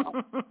yourself.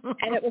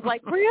 And it was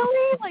like,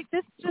 really? Like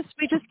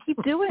we just keep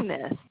doing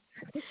this.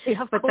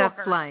 But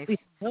that's life.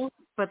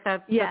 But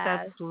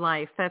that's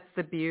life. That's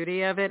the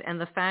beauty of it. And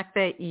the fact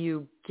that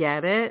you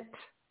get it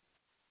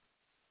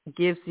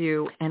gives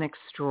you an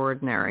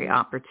extraordinary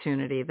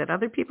opportunity that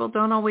other people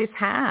don't always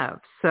have.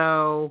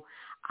 So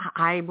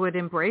I would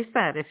embrace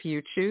that if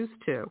you choose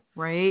to,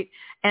 right?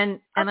 And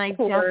I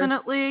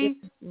definitely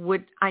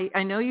would.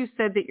 I know you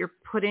said that you're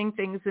putting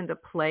things into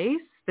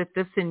place, that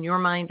this in your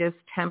mind is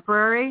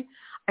temporary.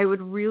 I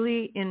would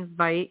really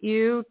invite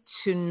you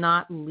to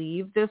not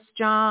leave this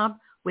job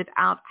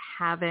without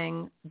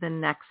having the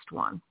next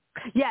one.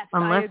 Yes,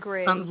 I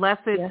agree.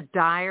 Unless it's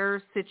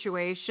dire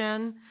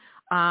situation.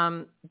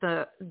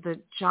 The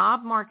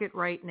job market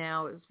right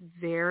now is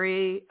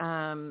very,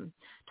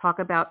 talk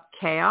about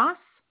chaos.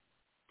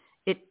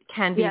 It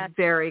can be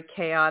very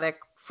chaotic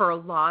for a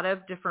lot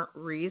of different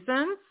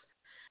reasons.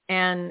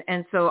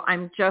 And so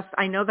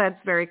I know that's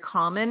very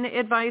common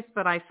advice,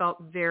 but I felt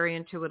very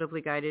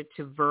intuitively guided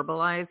to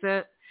verbalize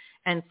it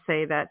and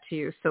say that to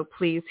you. So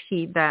please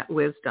heed that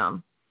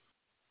wisdom.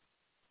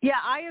 Yeah,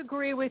 I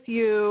agree with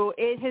you.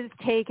 It has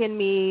taken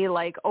me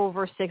like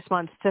over 6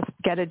 months to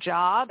get a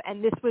job.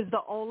 And this was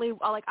the only,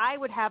 like I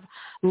would have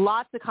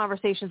lots of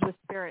conversations with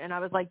Spirit. And I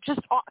was like,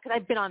 because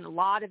I've been on a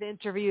lot of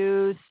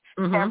interviews,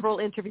 several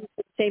interviews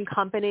with the same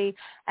company.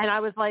 And I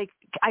was like,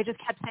 I just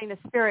kept saying to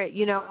Spirit,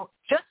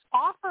 just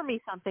offer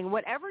me something.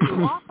 Whatever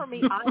you offer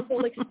me, I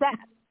will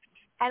accept.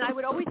 And I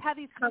would always have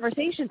these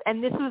conversations.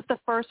 And this was the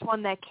first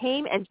one that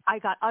came. And I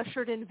got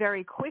ushered in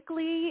very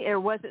quickly. There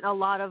wasn't a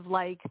lot of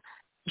like,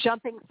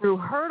 jumping through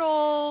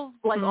hurdles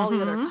like all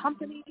the other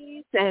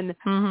companies. And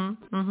so,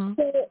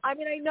 I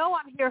mean, I know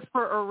I'm here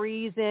for a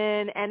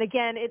reason. And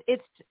again,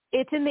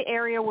 it's in the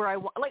area where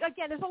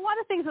again, there's a lot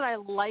of things that I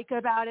like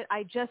about it.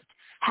 I just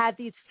had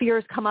these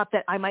fears come up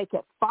that I might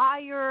get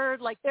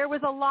fired. Like there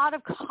was a lot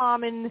of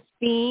common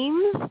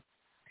themes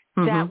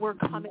that were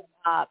coming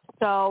up.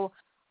 So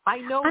I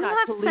know I'm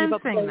not to leave a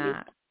place.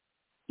 That.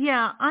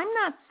 Yeah, I'm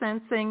not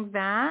sensing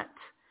that.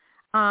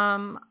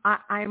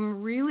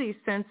 I'm really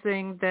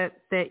sensing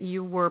that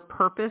you were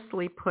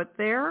purposely put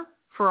there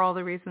for all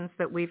the reasons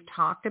that we've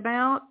talked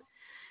about.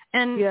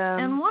 And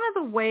one of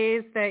the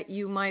ways that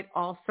you might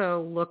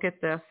also look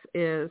at this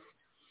is,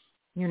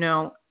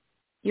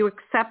 you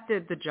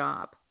accepted the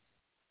job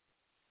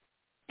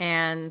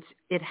and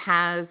it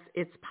has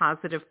its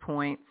positive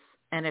points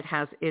and it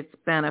has its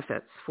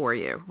benefits for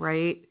you,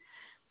 right?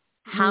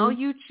 How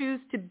you choose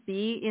to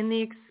be in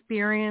the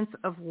experience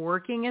of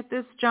working at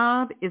this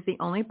job is the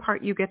only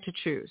part you get to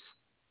choose.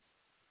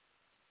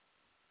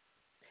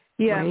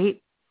 Yeah.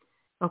 Right?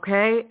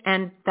 Okay?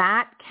 And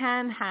that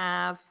can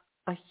have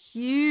a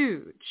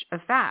huge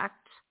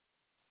effect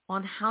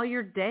on how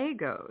your day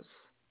goes.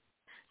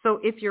 So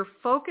if you're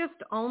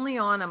focused only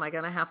on, am I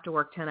going to have to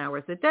work 10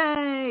 hours a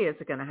day? Is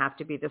it going to have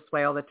to be this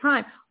way all the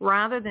time?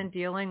 Rather than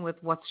dealing with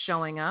what's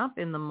showing up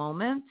in the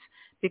moment,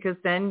 because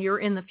then you're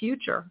in the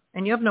future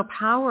and you have no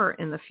power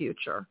in the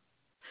future.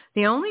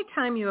 The only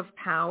time you have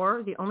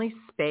power, the only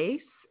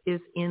space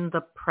is in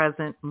the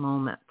present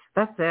moment.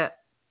 That's it.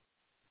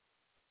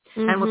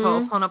 And with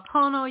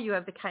Ho'oponopono, you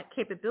have the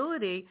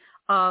capability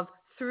of,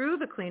 through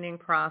the cleaning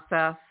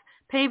process,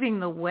 paving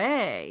the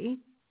way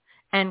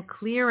and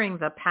clearing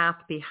the path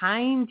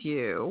behind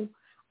you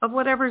of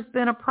whatever's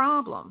been a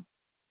problem,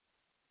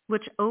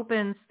 which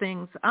opens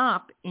things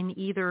up in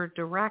either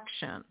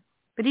direction.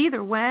 But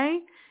either way,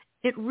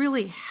 it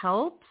really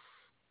helps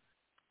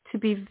to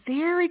be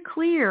very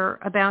clear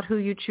about who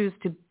you choose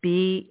to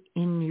be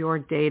in your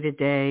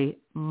day-to-day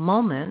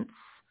moments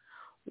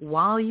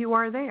while you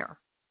are there.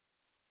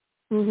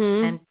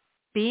 And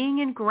being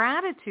in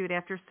gratitude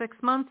after 6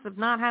 months of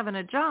not having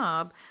a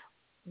job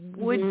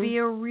would be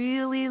a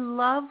really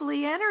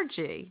lovely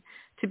energy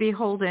to be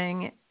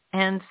holding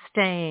and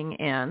staying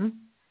in.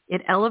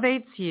 It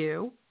elevates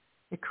you.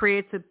 It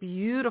creates a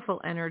beautiful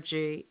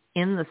energy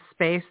in the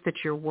space that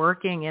you're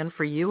working in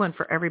for you and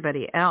for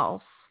everybody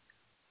else.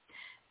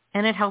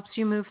 And it helps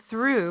you move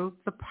through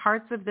the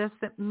parts of this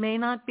that may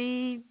not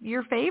be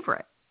your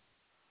favorite.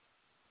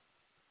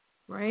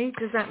 Right?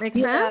 Does that make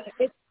sense?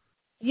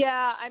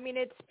 Yeah, I mean,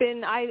 it's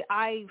been,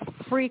 I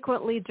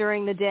frequently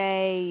during the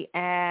day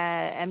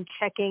am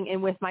checking in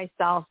with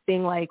myself,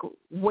 being like,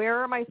 where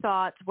are my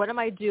thoughts? What am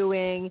I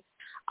doing?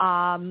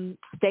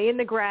 Stay in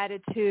the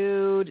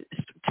gratitude,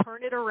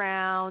 turn it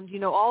around,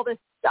 all this.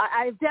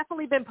 I've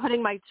definitely been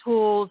putting my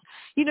tools,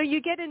 you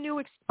get a new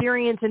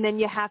experience and then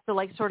you have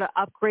to sort of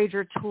upgrade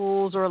your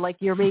tools, or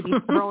you're maybe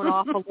thrown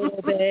off a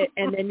little bit,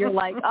 and then you're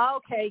like, oh,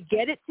 okay,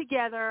 get it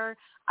together.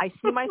 I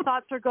see my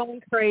thoughts are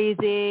going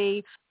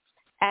crazy.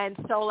 And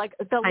so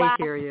the last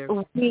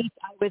week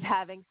I was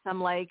having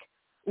some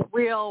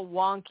real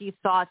wonky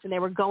thoughts, and they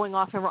were going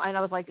off, and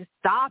I was like,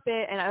 stop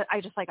it. And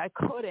I just I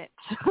couldn't.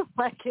 It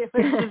was just,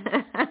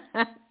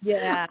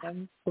 yeah.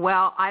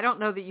 Well, I don't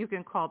know that you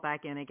can call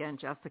back in again,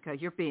 Jessica.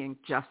 You're being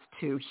just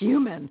too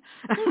human.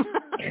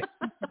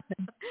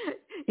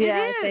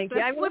 Yeah, thank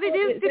you. That's what it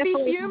is to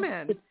be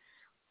human.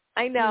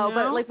 I know,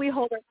 but we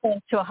hold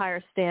ourselves to a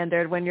higher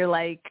standard when you're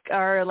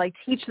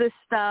teach this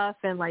stuff,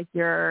 and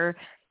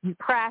you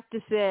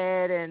practice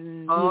it,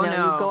 and you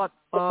go up.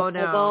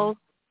 No.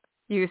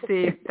 You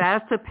see,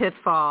 that's a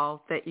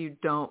pitfall that you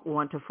don't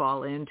want to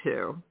fall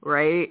into,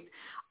 right?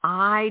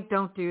 I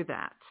don't do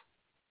that.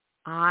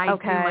 I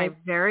do my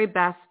very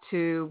best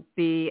to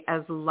be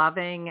as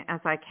loving as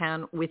I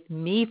can with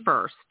me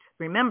first.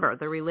 Remember,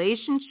 the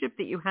relationship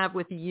that you have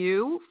with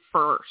you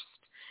first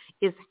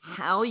is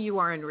how you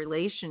are in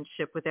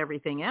relationship with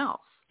everything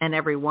else and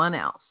everyone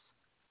else.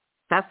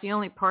 That's the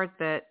only part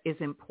that is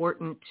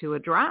important to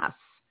address.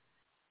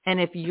 And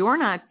if you're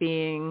not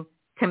being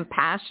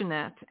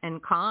compassionate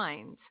and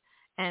kind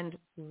and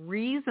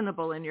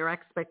reasonable in your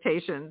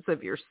expectations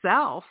of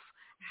yourself,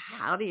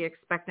 how do you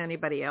expect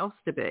anybody else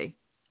to be?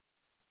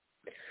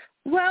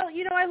 Well,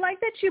 I like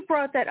that you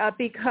brought that up,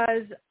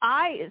 because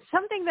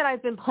something that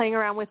I've been playing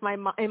around with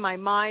in my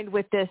mind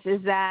with this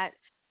is that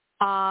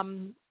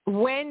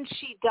when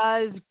she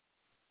does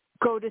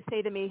go to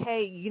say to me,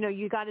 hey,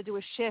 you got to do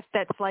a shift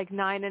that's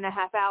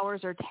 9.5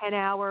 hours or 10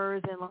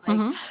 hours,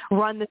 and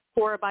run the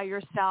store by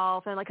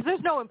yourself, and because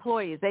there's no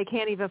employees, they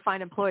can't even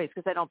find employees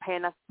because they don't pay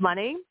enough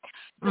money,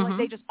 so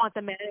they just want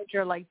the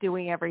manager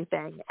doing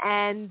everything,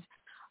 and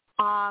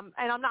I'm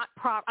not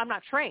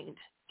trained,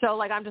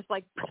 so I'm just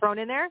thrown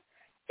in there,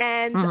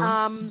 and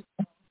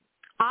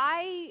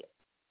I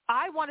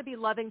want to be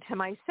loving to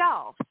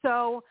myself,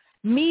 so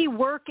me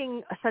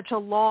working such a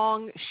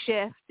long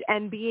shift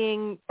and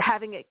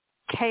having it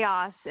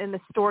chaos in the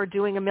store,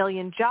 doing a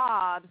million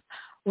jobs,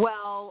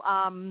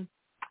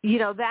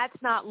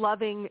 that's not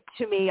loving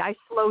to me. I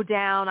slow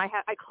down. I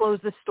close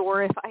the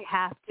store if I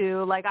have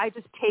to. I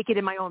just take it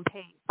in my own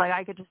pace.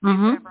 I could just do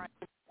whatever I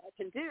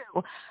can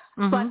do.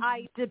 But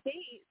I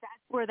debate.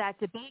 That's where that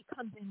debate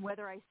comes in,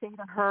 whether I say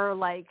to her,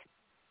 I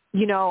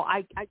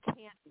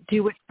can't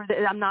do it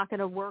I'm not going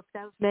to work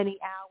those many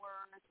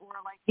hours, or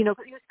you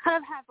kind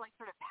of have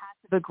sort of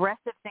passive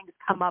aggressive things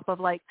come up of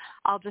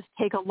I'll just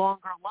take a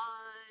longer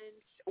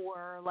lunch,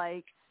 or so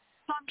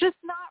I'm just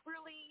not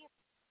really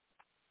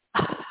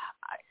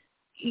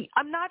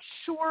I'm not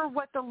sure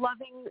what the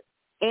loving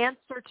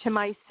answer to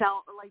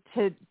myself,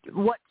 to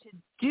what to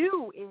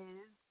do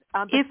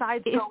is,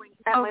 besides going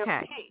at my own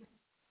pace.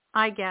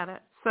 I get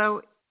it.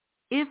 So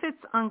if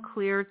it's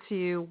unclear to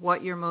you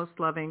what your most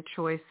loving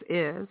choice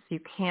is, you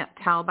can't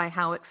tell by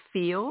how it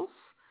feels,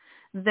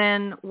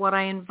 then what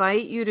I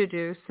invite you to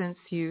do, since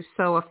you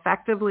so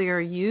effectively are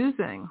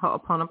using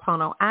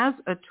Ho'oponopono as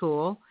a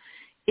tool,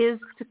 is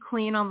to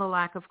clean on the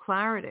lack of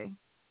clarity,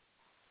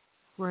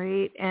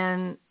 right?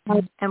 And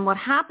what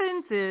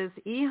happens is,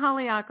 I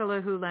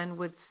Haleakala Hulen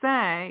would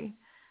say,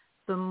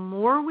 the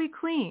more we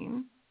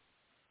clean,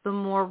 the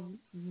more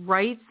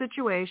right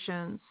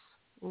situations,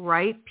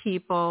 right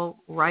people,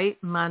 right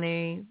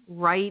money,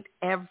 right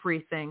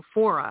everything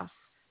for us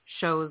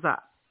shows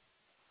up.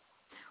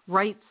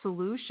 Right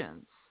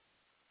solutions.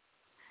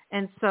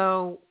 And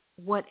so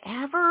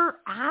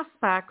whatever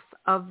aspects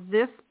of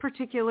this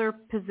particular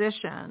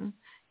position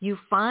you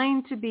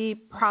find to be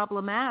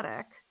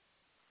problematic,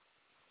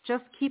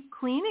 just keep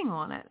cleaning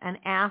on it and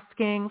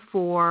asking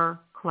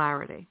for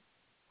clarity.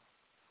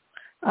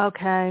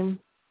 Okay.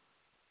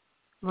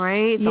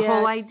 Right? The Yeah.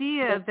 whole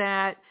idea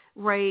that,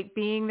 right,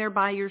 being there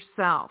by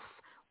yourself,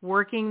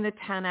 working the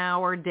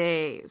 10-hour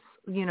days,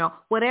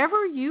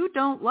 whatever you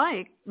don't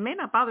like may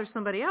not bother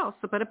somebody else,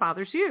 but it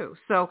bothers you.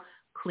 So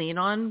clean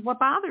on what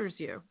bothers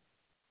you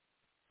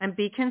and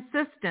be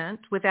consistent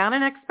without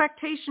an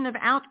expectation of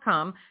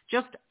outcome,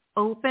 just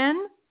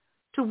open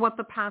to what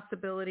the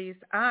possibilities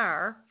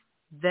are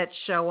that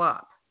show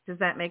up. Does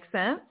that make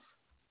sense?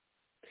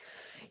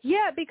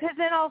 Yeah, because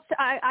then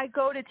I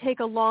go to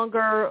take a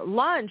longer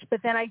lunch,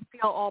 but then I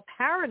feel all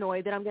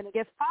paranoid that I'm going to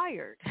get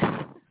fired.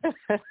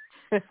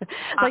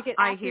 Like it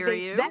I hear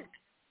you.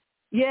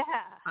 Yeah.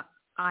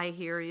 I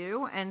hear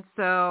you. And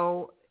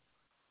so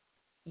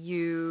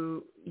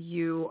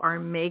you are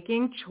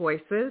making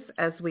choices,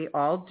 as we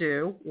all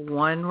do,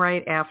 one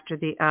right after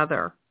the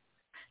other.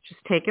 Just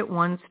take it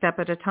one step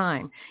at a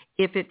time.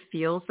 If it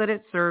feels that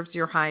it serves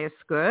your highest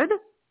good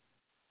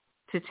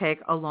to take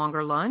a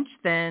longer lunch,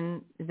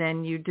 then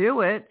you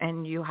do it,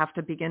 and you have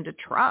to begin to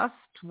trust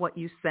what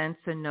you sense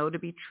and know to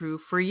be true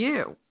for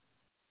you.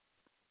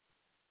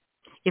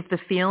 If the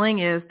feeling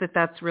is that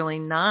that's really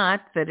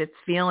not, that it's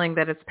feeling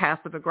that it's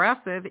passive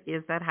aggressive,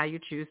 is that how you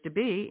choose to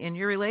be in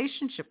your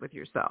relationship with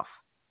yourself?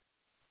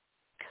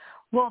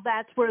 Well,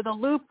 that's where the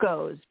loop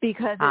goes,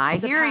 because it's I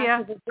hear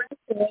passive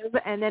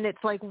aggressive, and then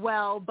it's like,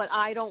 well, but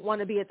I don't want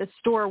to be at the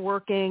store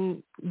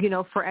working,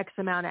 for X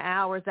amount of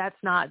hours.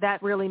 That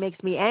really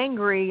makes me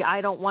angry.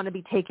 I don't want to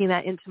be taking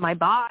that into my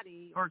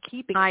body or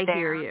keeping it there. I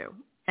hear you.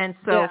 And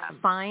so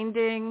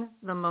finding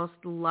the most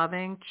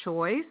loving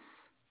choice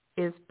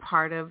is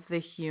part of the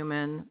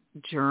human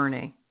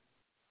journey.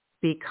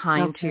 Be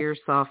kind to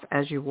yourself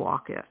as you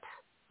walk it.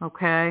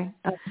 Okay.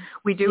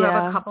 We do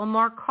have a couple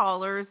more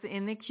callers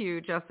in the queue,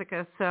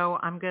 Jessica. So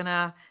I'm going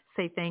to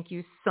say thank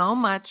you so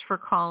much for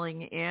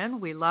calling in.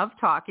 We love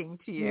talking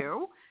to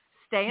you.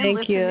 Stay and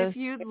listen if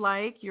you'd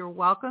like. You're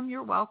welcome.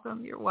 You're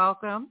welcome. You're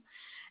welcome.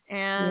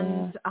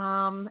 And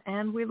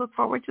and we look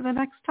forward to the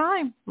next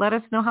time. Let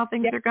us know how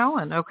things are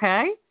going.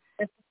 Okay.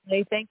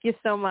 Definitely. Thank you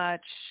so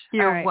much.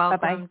 You're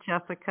welcome, bye-bye.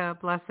 Jessica.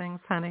 Blessings,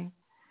 honey.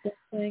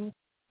 Blessings.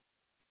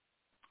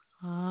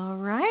 All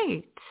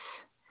right.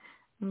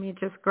 Let me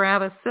just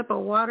grab a sip of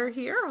water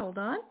here. Hold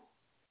on.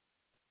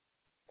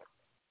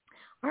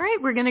 All right,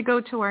 we're going to go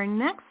to our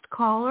next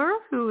caller,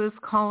 who is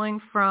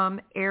calling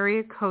from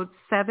area code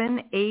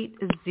 780.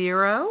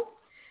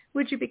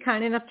 Would you be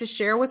kind enough to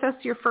share with us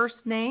your first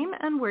name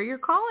and where you're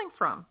calling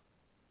from?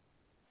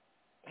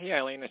 Hey,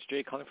 Ilene, it's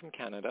Jay calling from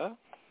Canada.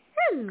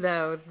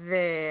 Hello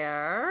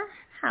there.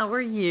 How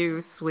are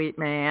you, sweet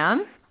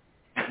man?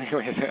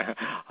 Anyways,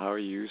 how are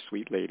you,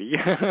 sweet lady?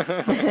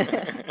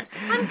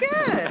 I'm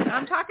good.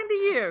 I'm talking to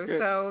you, good.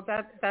 So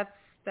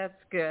that's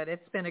good.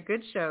 It's been a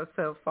good show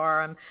so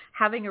far. I'm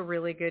having a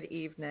really good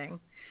evening.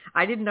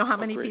 I didn't know how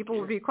many people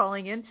would be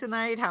calling in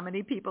tonight, how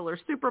many people are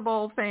Super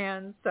Bowl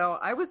fans, so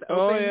I was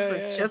open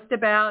for just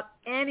about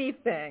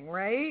anything,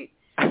 right?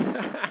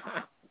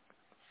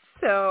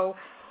 So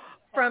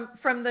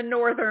from the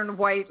northern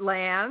white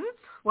lands,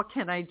 what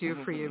can I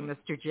do for you,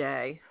 Mr.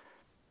 J?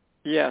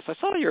 Yes, I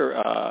saw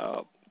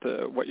your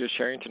what you're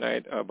sharing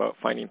tonight about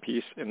finding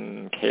peace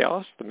in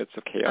chaos, the midst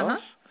of chaos.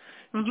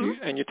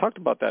 And you talked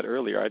about that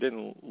earlier. I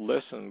didn't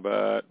listen,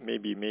 but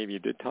maybe you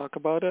did talk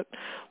about it.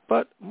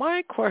 But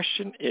my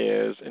question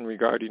is, in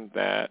regarding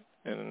that,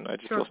 and I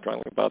just feel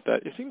strongly about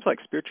that, it seems like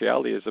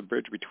spirituality is a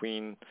bridge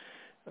between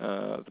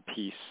the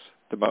peace,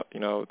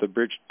 the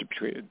bridge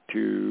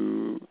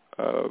to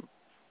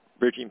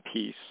bridging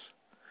peace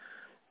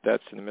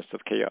that's in the midst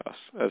of chaos,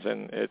 as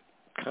in it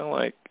kind of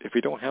like, if we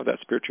don't have that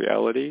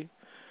spirituality,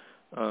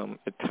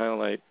 it kind of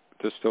like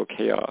there's still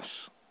chaos.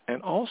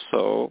 And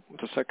also,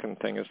 the second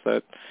thing is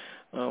that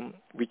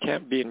we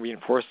can't be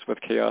reinforced with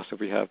chaos if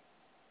we have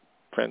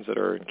friends that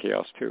are in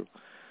chaos too,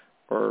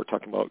 or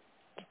talking about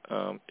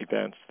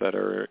events that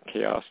are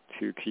chaos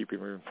to keep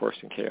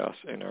reinforcing chaos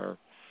in our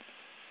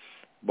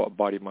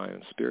body, mind,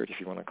 and spirit, if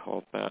you want to call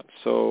it that.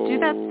 So do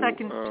that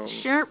second.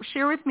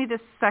 Share with me the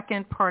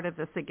second part of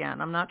this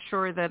again. I'm not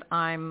sure that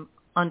I'm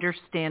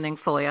understanding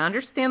fully. I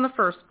understand the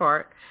first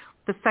part.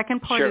 The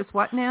second part is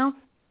what now?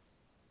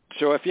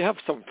 So if you have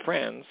some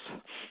friends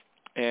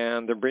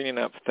and they're bringing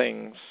up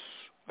things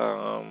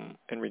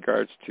in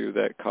regards to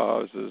that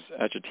causes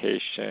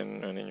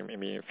agitation, and then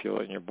maybe you feel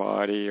it in your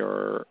body,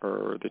 or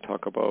they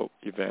talk about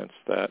events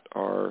that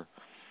are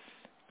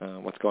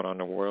what's going on in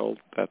the world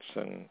that's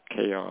in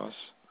chaos,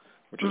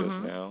 which it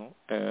is now,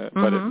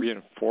 but it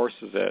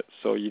reinforces it.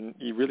 So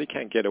you really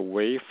can't get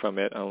away from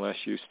it unless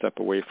you step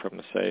away from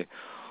it and say,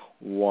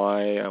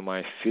 why am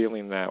I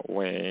feeling that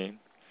way?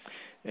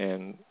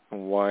 And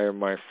why are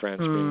my friends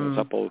bringing this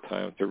up all the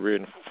time? To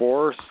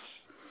reinforce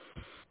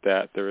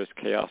that there is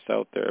chaos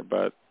out there,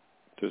 but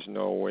there's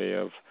no way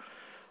of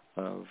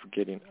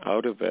getting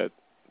out of it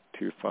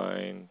to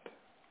find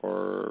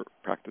or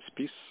practice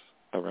peace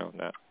around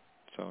that.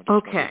 So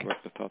just what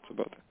the thoughts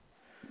about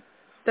that.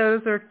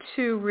 Those are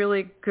two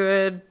really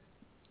good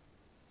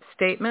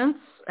statements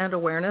and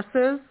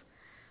awarenesses.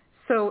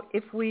 So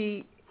if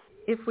we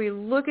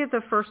look at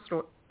the first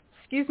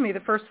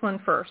the first one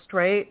first,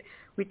 right?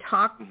 We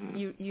talked,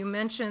 you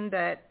mentioned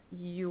that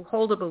you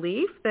hold a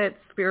belief that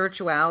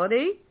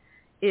spirituality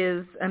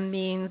is a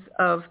means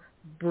of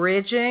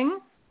bridging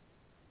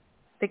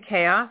the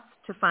chaos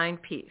to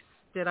find peace.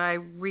 Did I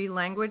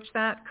re-language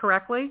that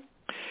correctly?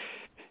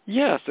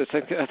 Yes, I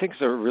think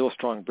it's a real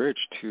strong bridge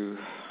to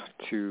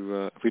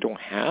if we don't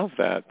have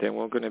that, then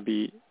we're going to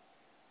be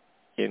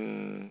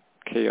in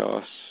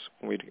chaos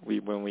when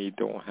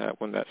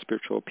that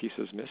spiritual piece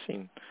is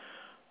missing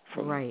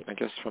from, right. I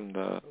guess, from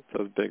the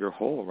bigger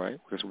whole, right?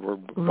 Because we're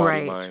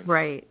body, mind,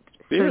 So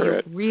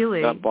spirit, you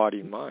really, not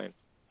body, mind.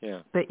 Yeah.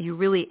 But you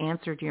really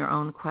answered your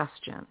own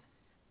question.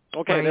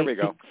 Okay, right? There we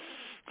go.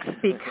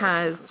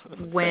 Because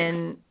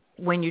when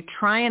you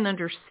try and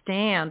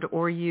understand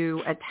or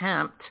you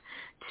attempt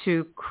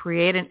to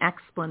create an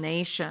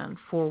explanation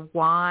for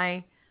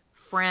why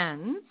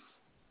friends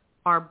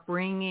are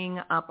bringing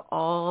up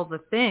all the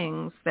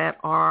things that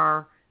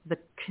are the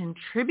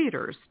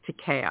contributors to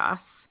chaos,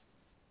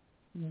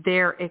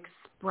 they're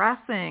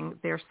expressing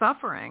their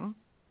suffering.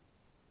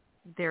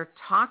 They're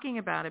talking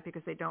about it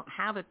because they don't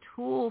have a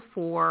tool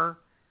for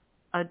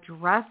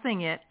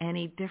addressing it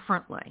any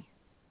differently.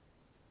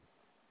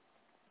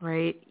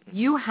 Right?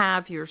 You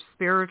have your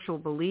spiritual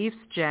beliefs,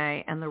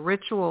 Jay, and the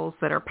rituals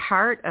that are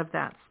part of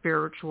that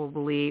spiritual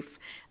belief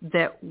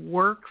that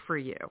work for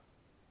you.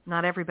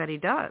 Not everybody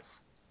does.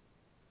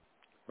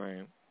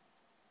 Right.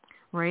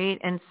 Right?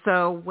 And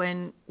so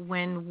when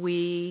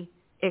we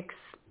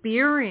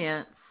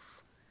experience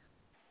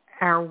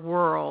our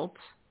world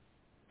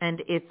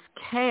and its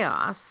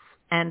chaos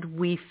and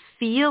we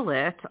feel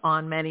it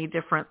on many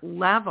different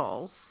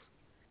levels,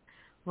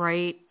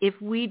 right? If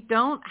we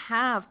don't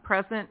have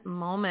present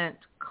moment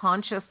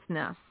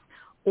consciousness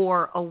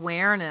or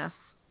awareness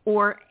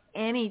or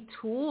any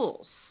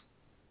tools,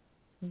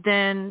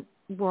 then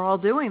we're all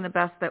doing the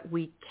best that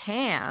we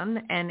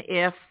can. And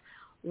if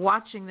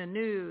watching the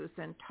news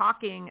and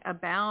talking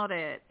about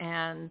it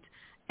and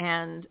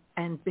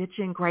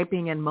bitching,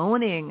 griping, and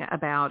moaning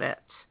about it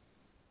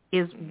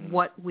is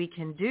what we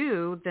can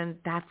do, then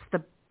that's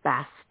the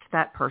best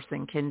that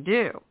person can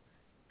do.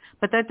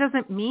 But that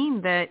doesn't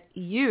mean that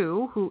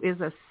you, who is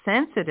a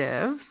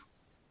sensitive,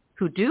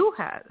 who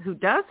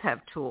does have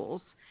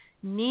tools,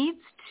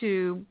 needs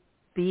to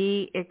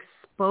be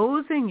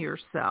exposing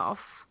yourself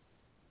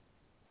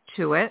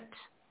to it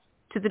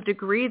to the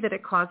degree that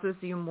it causes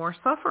you more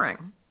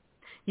suffering.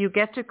 You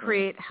get to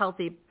create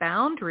healthy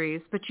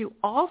boundaries, but you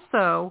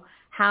also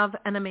have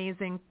an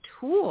amazing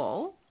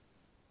tool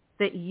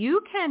that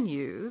you can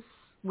use,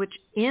 which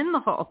in the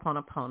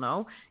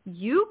Ho'oponopono,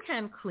 you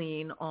can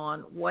clean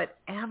on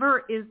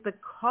whatever is the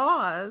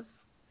cause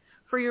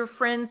for your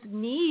friend's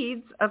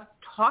needs of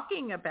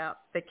talking about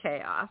the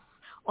chaos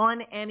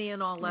on any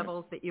and all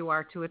levels that you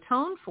are to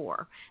atone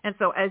for. And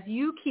so as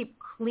you keep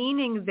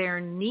cleaning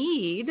their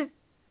need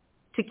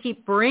to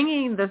keep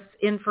bringing this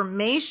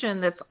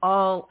information that's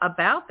all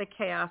about the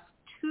chaos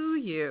to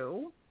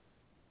you,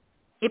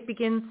 it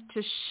begins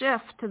to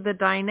shift the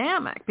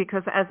dynamic,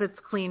 because as it's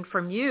cleaned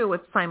from you,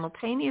 it's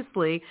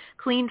simultaneously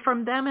cleaned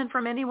from them and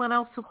from anyone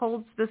else who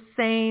holds the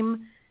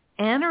same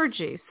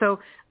energy. So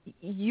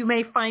you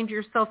may find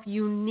yourself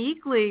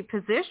uniquely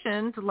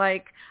positioned,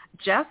 like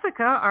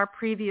Jessica, our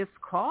previous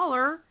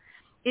caller,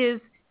 is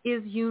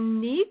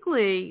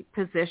uniquely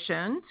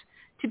positioned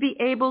to be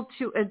able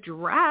to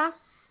address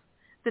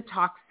the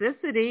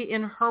toxicity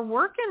in her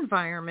work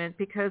environment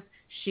because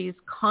she's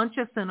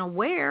conscious and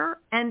aware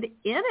and in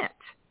it.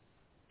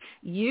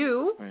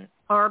 You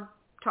are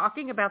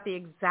talking about the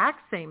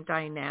exact same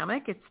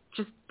dynamic. It's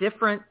just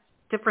different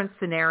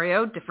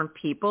scenario, different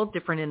people,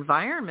 different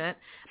environment,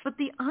 but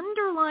the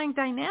underlying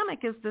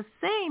dynamic is the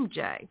same,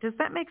 Jay. Does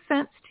that make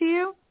sense to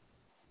you?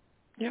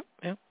 Yeah,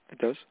 it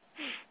does.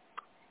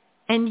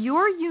 And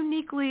you're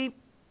uniquely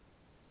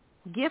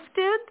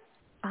gifted,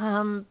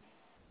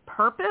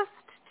 purposed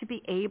to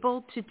be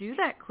able to do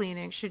that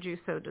cleaning should you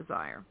so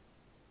desire.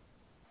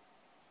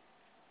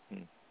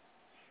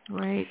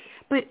 Right.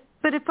 But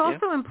it's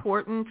also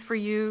important for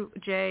you,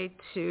 Jay,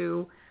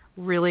 to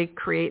really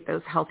create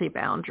those healthy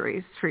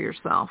boundaries for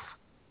yourself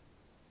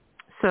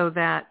so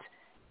that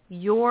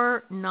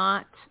you're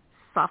not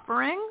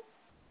suffering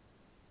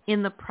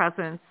in the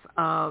presence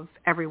of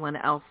everyone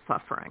else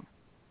suffering.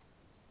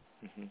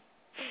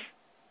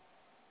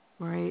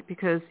 Right?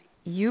 Because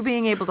you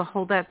being able to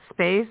hold that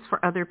space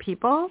for other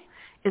people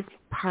is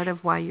part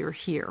of why you're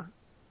here.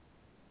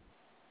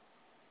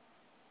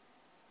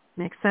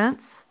 Make sense?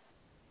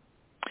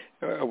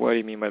 What do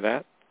you mean by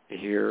that?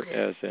 Here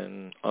as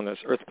in on this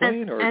earth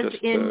plane? As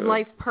in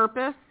life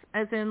purpose?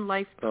 As in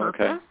life purpose?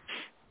 Okay.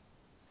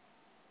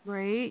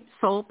 Right?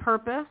 Soul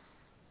purpose?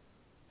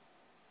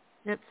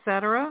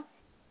 Etc.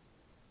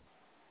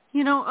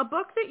 You know, a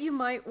book that you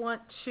might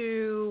want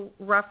to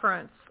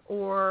reference,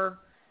 or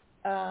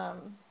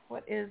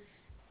what is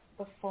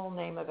the full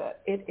name of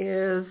it?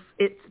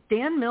 It's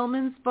Dan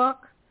Millman's book.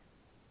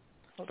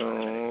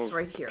 It's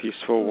right here.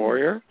 Peaceful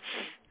Warrior?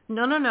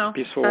 No.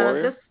 Peaceful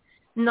Warrior?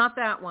 Not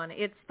that one.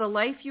 It's The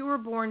Life You Were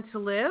Born to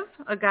Live,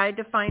 A Guide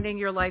to Finding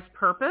Your Life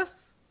Purpose.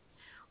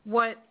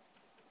 what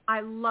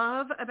I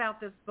love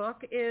about this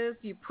book is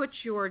you put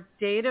your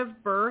date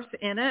of birth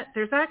in it.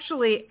 There's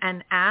actually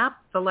an app,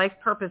 the Life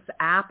Purpose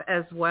app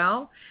as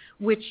well,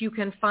 which you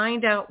can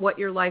find out what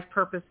your life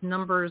purpose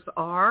numbers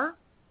are.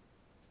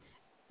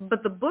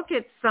 But the book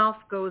itself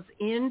goes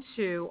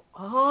into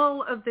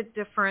all of the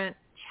different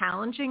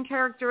challenging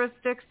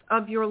characteristics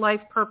of your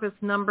life purpose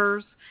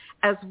numbers,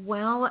 as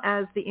well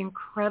as the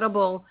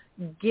incredible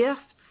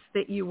gifts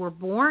that you were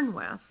born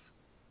with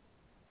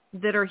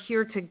that are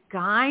here to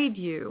guide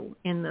you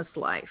in this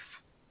life.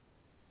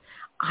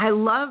 I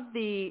love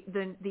the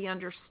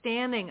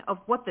understanding of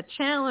what the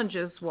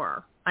challenges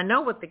were. I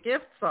know what the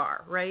gifts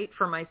are, right,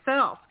 for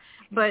myself,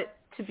 but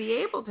to be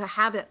able to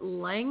have it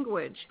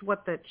languaged,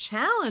 what the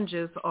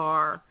challenges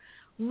are,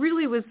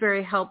 really was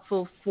very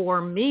helpful for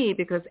me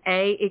because,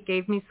 A, it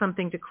gave me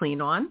something to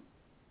clean on.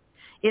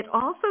 It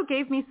also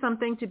gave me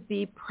something to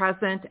be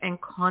present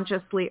and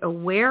consciously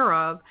aware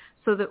of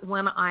so that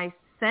when I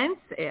sense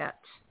it,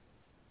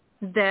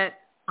 that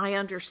I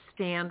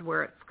understand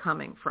where it's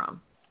coming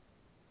from,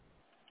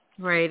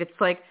 right? It's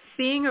like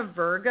being a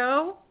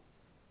Virgo,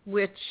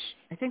 which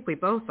I think we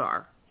both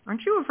are.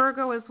 Aren't you a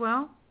Virgo as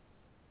well?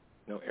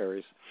 No,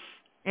 Aries.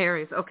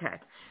 Aries, okay.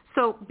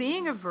 So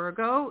being a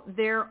Virgo,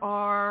 there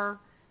are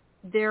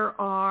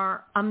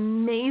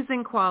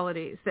amazing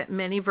qualities that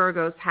many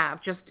Virgos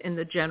have just in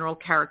the general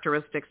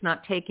characteristics,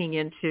 not taking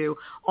into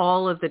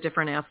all of the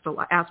different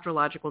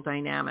astrological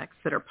dynamics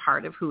that are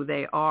part of who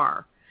they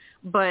are.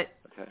 But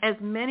as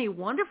many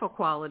wonderful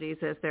qualities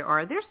as there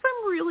are, there's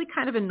some really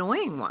kind of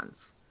annoying ones.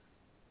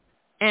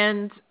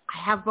 And I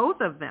have both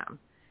of them.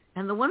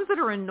 And the ones that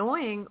are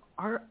annoying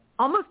are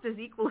almost as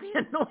equally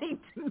annoying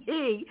to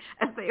me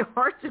as they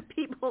are to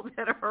people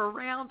that are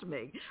around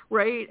me,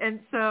 right?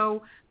 And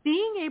so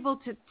being able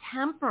to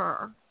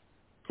temper,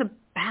 to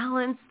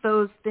balance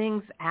those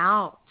things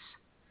out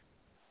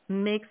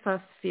makes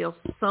us feel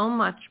so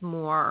much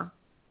more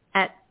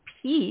at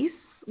peace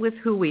with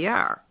who we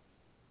are.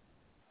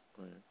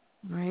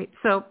 Right.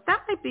 So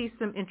that might be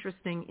some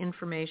interesting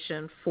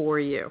information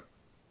for you.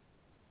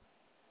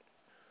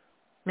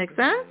 Make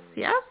sense?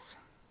 Yes?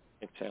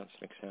 Makes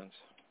sense.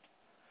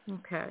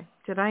 Okay.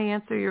 Did I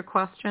answer your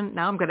question?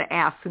 Now I'm going to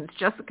ask, since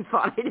Jessica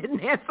thought I didn't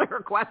answer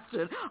her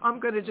question. I'm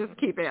going to just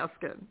keep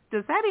asking.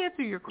 Does that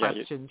answer your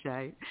question,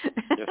 Jay? Yes,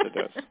 it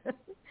does.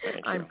 Thank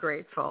you. I'm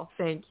grateful.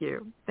 Thank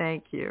you.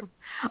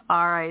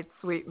 All right,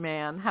 sweet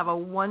man. Have a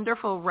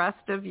wonderful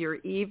rest of your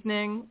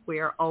evening. We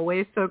are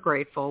always so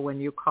grateful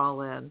when you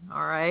call in.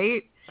 All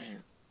right?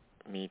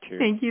 Me too.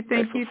 Thank you.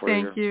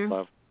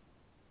 Love.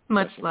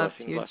 Much blessing, love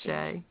blessing, to you, blessing.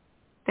 Jay.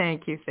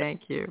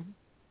 Thank you.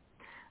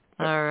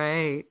 All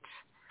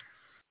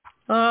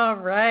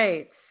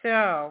right.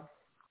 So,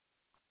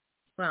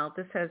 well,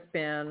 this has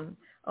been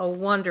a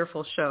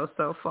wonderful show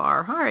so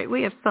far. All right,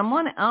 we have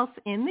someone else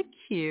in the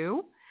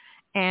queue,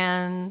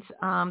 and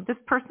this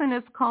person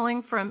is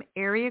calling from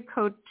area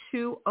code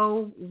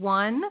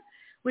 201.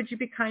 Would you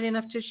be kind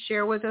enough to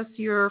share with us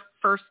your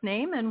first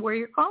name and where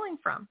you're calling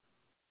from?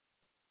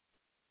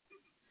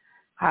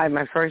 Hi,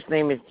 my first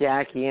name is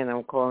Jackie, and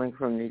I'm calling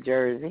from New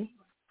Jersey.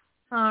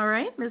 All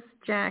right, Miss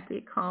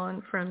Jackie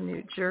calling from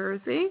New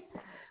Jersey.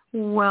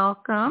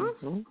 Welcome.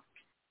 Mm-hmm.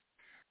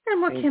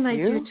 And what Thank can I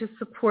you. do to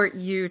support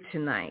you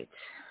tonight?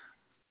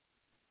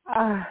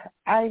 I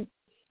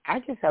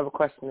just have a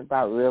question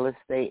about real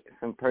estate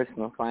and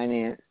personal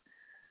finance.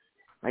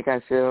 Like,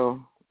 I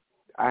feel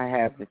I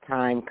have the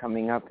time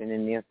coming up in the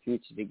near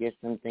future to get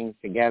some things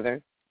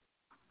together.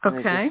 Okay.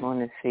 And I just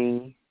want to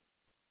see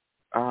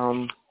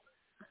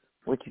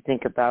what you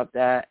think about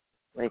that.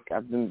 Like,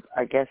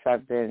 I guess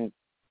I've been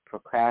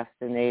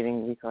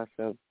procrastinating because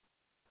of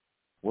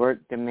work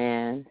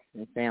demands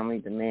and family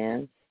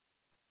demands.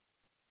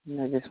 And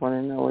I just want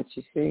to know what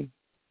you see.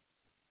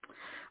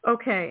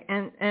 Okay,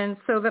 and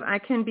so that I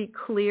can be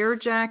clear,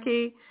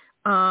 Jackie,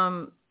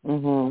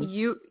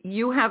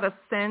 you have a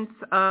sense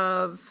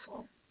of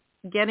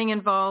getting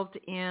involved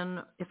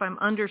in, if I'm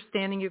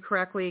understanding you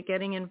correctly,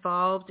 getting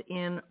involved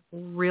in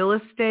real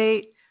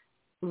estate,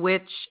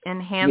 which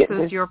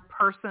enhances your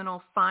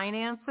personal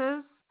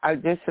finances?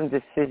 There's some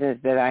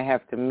decisions that I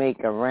have to make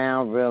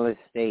around real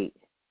estate.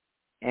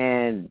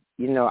 And,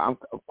 I'm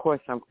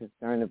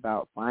concerned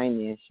about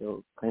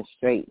financial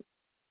constraints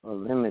or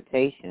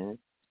limitations.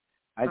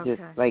 I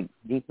just,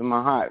 deep in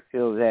my heart,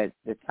 feel that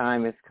the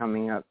time is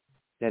coming up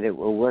that it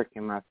will work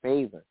in my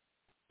favor.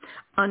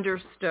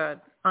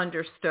 Understood.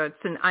 So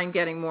I'm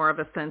getting more of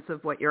a sense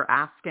of what you're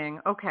asking.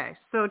 Okay,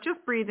 so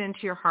just breathe into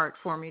your heart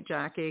for me,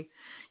 Jackie.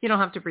 You don't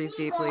have to breathe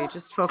deeply.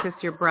 Just focus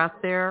your breath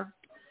there.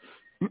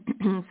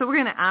 So we're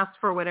going to ask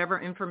for whatever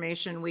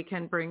information we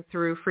can bring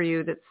through for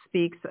you that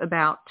speaks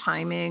about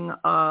timing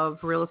of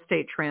real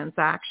estate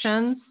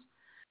transactions,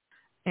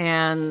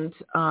 and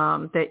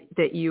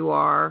that you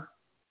are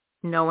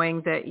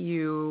knowing that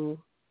you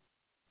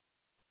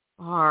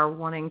are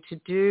wanting to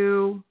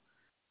do,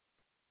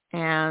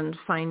 and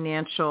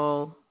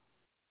financial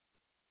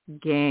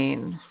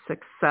gain,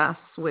 success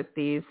with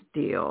these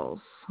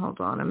deals. Hold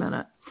on a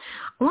minute.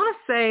 I want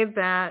to say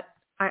that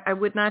I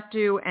would not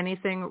do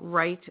anything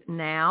right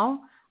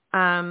now.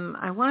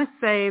 I want to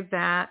say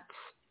that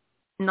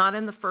not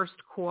in the first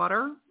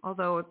quarter,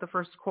 although the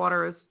first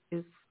quarter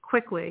is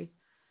quickly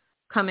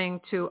coming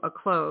to a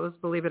close.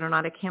 Believe it or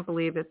not, I can't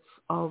believe it's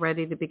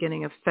already the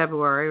beginning of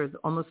February, or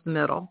almost the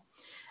middle.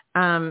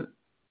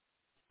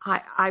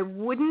 I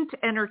wouldn't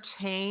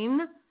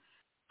entertain.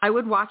 I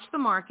would watch the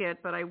market,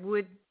 but I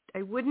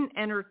wouldn't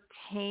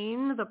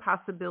entertain the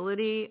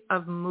possibility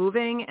of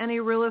moving any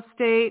real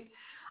estate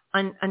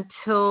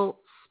until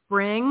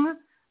spring,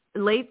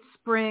 late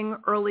spring,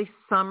 early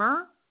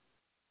summer,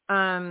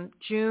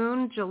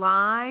 June,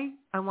 July.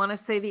 I want to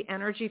say the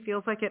energy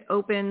feels like it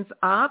opens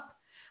up,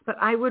 but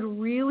I would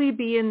really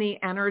be in the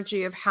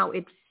energy of how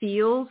it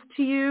feels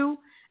to you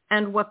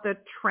and what the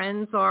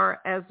trends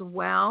are as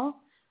well.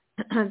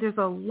 There's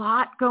a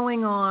lot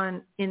going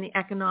on in the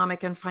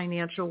economic and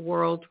financial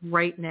world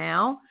right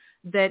now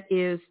that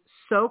is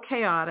so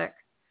chaotic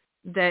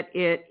that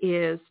it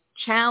is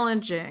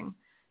challenging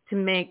to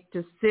make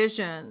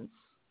decisions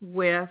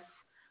with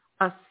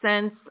a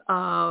sense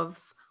of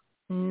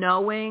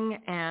knowing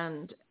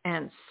and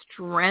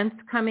strength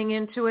coming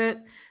into it.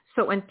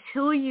 So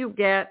until you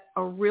get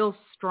a real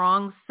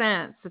strong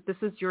sense that this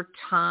is your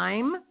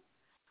time,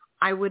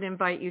 I would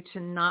invite you to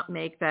not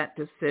make that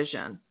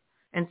decision.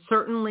 And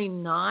certainly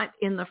not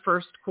in the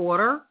first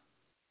quarter,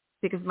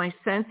 because my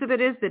sense of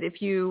it is that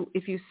if you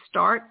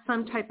start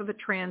some type of a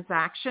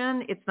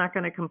transaction, it's not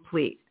going to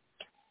complete.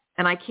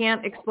 And I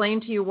can't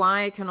explain to you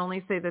why. I can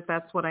only say that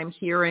that's what I'm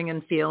hearing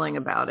and feeling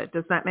about it.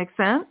 Does that make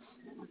sense?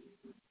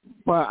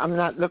 Well, I'm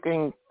not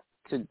looking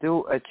to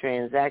do a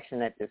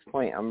transaction at this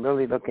point. I'm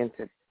really looking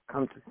to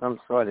come to some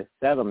sort of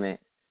settlement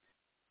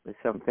with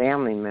some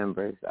family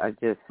members.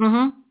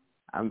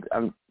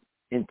 I'm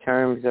in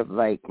terms of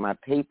like my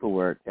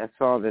paperwork, that's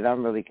all that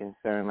I'm really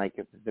concerned, like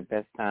if it's the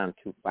best time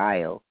to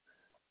file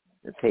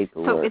the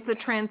paperwork. So it's a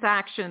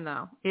transaction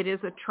though. It is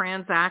a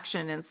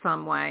transaction in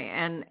some way,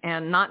 and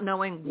not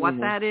knowing what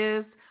that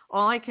is,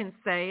 all I can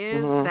say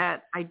is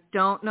that I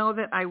don't know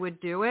that I would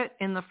do it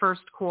in the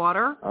first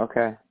quarter.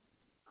 Okay.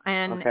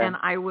 And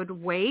I would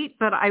wait,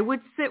 but I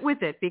would sit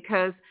with it,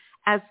 because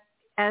as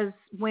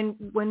when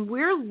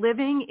we're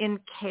living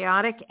in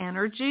chaotic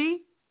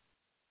energy,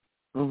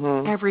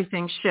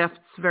 everything shifts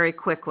very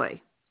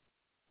quickly,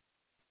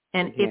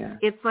 and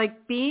it's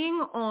like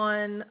being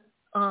on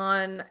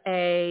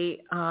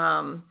a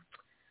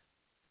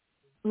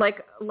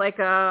like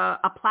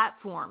a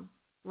platform,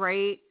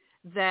 right?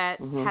 That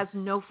has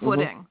no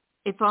footing.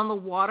 It's on the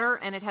water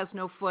and it has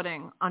no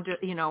footing under,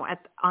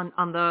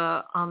 on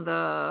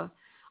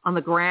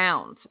the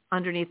ground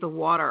underneath the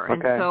water.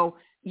 And so,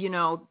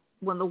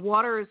 when the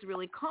water is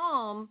really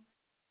calm,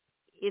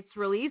 it's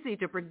really easy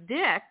to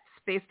predict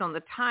based on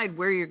the tide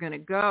where you're going to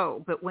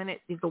go. But when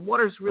if the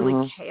water's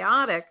really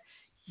chaotic,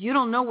 you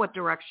don't know what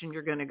direction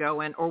you're going to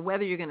go in or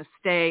whether you're going to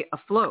stay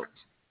afloat.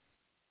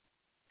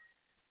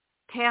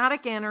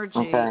 Chaotic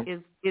energy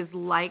is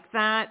like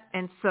that.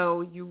 And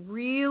so you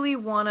really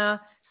want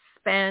to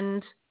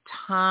spend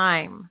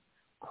time,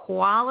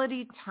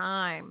 quality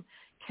time,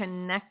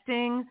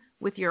 connecting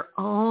with your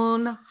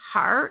own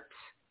heart,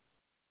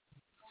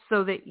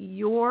 so that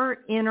your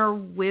inner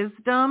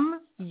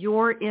wisdom,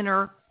 your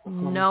inner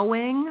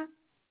knowing,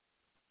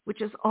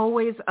 which is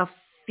always a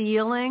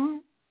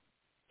feeling,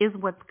 is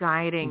what's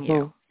guiding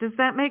you. Does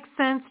that make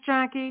sense,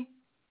 Jackie?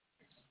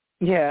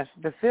 Yes,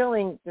 the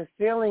feeling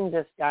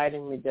that's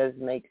guiding me does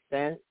make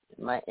sense,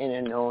 my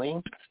inner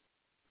knowing.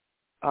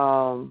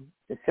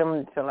 It's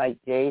similar to like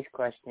Jay's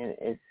question,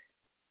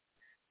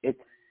 it's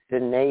the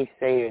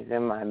naysayers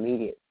in my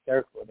immediate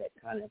circle that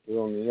kind of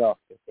threw me off,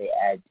 if they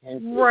add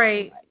tension to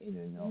my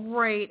inner knowing.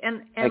 Right,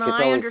 and like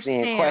I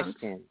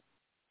understand.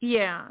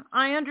 Yeah,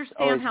 I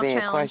understand how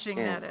challenging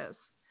that is.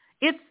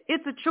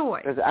 It's a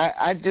choice. Because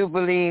I do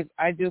believe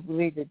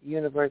that the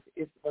universe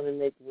is going to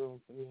make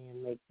room for me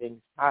and make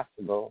things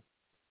possible,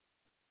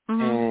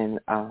 and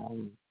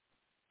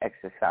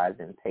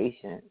exercising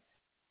patience.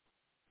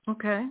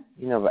 Okay.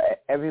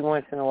 But every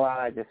once in a while,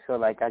 I just feel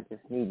like I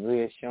just need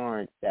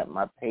reassurance that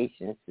my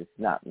patience is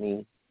not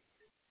me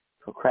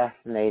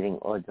procrastinating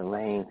or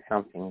delaying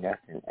something that's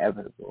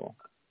inevitable.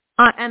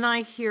 And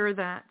I hear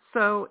that.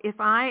 So if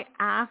I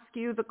ask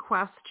you the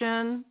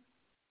question,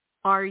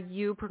 are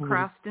you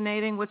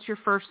procrastinating? What's your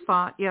first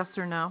thought? Yes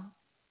or no?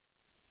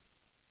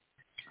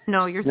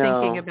 No, you're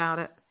thinking about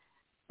it.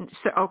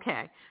 So,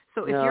 okay.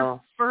 So if your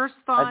first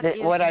thought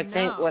is what I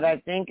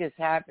think is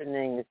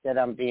happening is that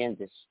I'm being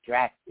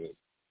distracted,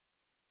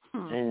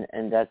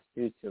 and that's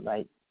due to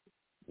like,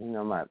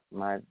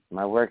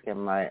 my work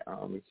and my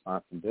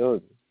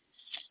responsibilities.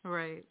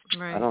 Right.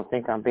 I don't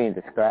think I'm being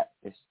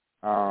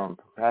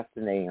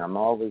procrastinating. I'm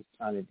always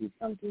trying to do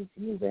something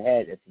to move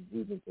ahead, if it's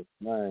even just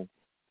learn,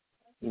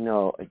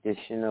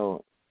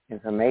 additional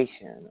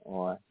information,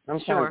 or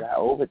sometimes I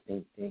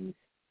overthink things,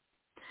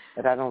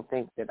 but I don't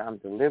think that I'm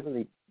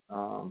deliberately,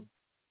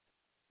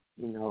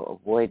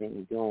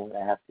 avoiding doing what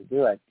I have to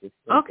do. I just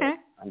think that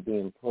I'm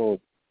being pulled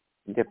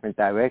in different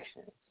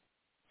directions.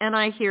 And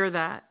I hear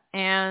that.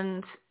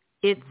 And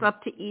It's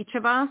up to each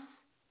of us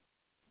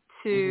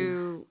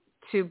to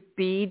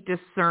be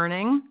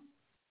discerning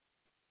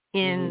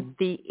in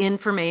the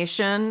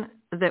information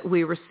that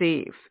we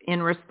receive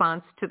in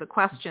response to the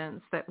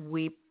questions that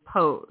we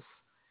pose.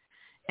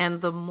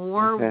 And the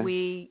more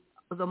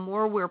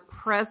we're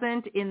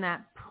present in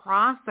that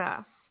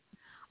process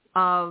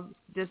of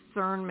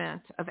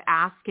discernment, of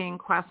asking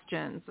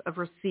questions, of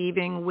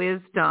receiving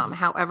wisdom,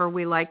 however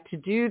we like to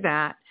do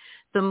that,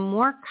 the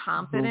more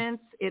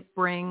confidence it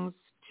brings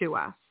to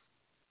us.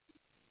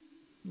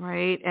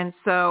 Right? And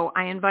so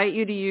I invite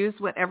you to use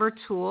whatever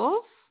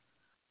tools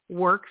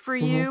work for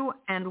you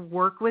and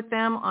work with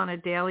them on a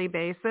daily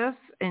basis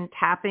and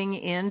tapping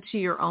into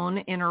your own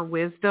inner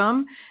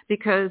wisdom,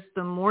 because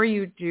the more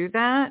you do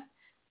that,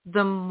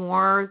 the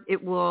more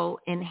it will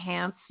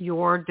enhance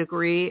your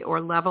degree or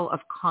level of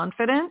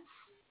confidence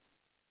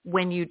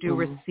when you do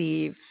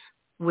receive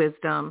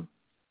wisdom,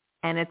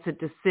 and it's a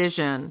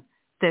decision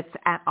that's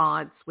at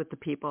odds with the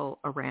people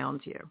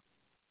around you.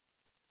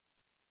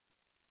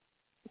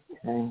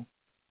 Okay.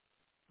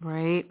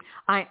 Right.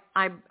 I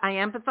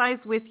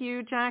empathize with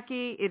you,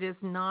 Jackie. It is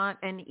not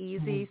an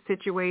easy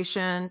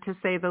situation, to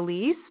say the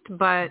least,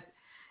 but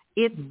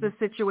it's the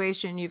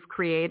situation you've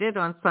created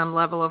on some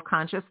level of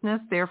consciousness.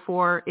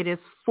 Therefore, it is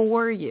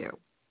for you.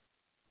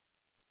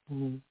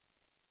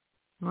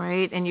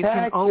 Right. And you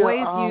can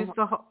always use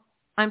the whole.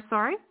 I'm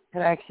sorry?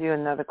 Can I ask you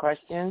another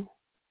question?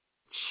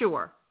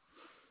 Sure.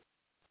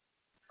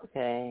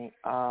 Okay.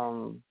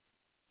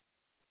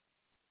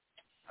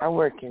 I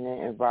work in an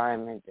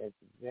environment that's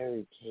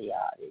very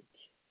chaotic.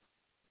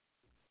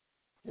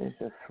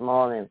 It's a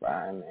small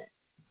environment,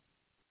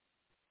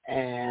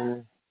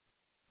 and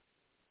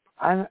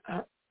I'm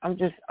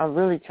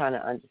really trying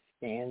to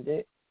understand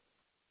it.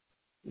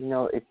 You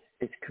know,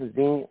 it's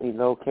conveniently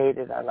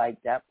located. I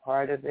like that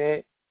part of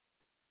it,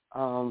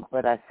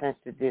 but I sense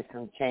that there's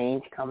some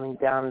change coming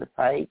down the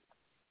pipe,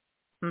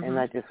 and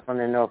I just want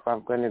to know if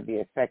I'm going to be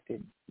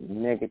affected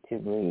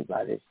negatively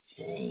by this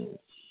change.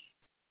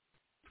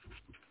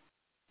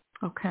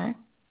 Okay.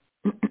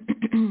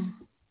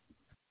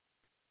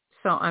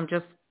 So I'm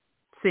just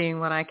seeing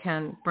what I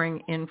can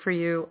bring in for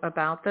you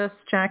about this,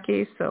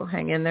 Jackie. So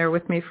hang in there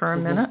with me for a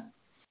minute.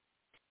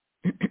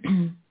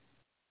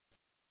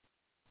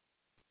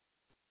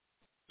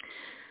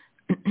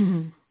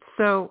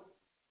 So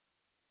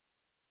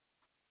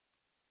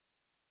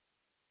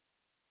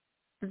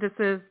this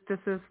is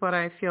what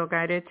I feel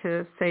guided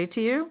to say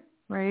to you,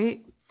 right?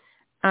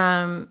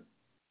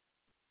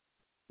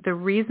 The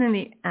reason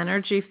the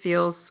energy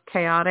feels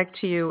chaotic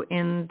to you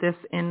in this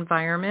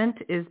environment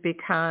is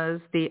because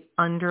the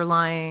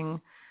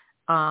underlying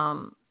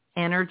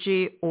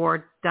energy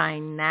or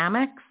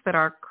dynamics that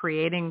are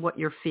creating what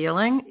you're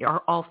feeling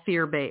are all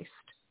fear-based.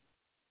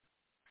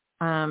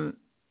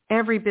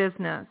 Every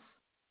business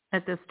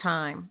at this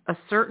time, a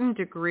certain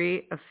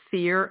degree of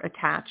fear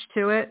attached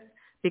to it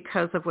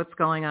because of what's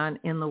going on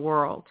in the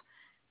world.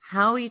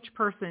 How each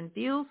person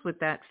deals with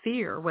that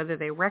fear, whether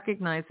they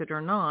recognize it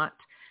or not,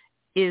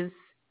 is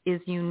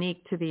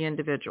unique to the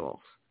individuals.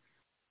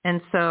 And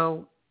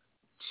so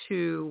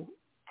to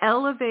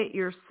elevate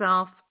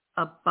yourself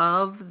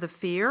above the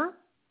fear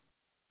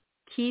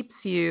keeps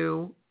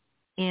you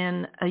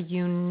in a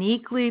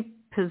unique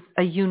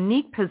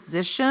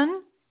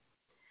position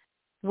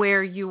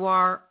where you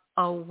are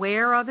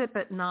aware of it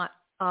but not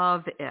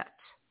of it.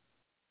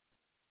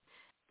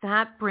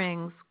 That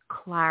brings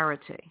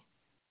clarity.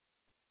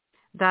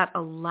 That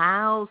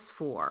allows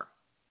for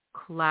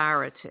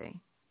clarity,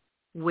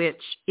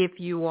 which if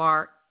you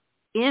are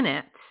in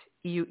it,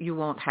 you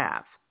won't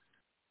have.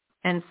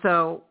 And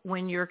so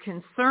when you're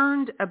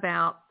concerned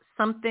about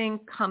something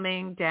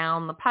coming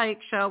down the pike,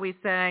 shall we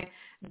say,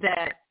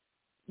 that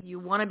you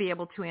want to be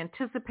able to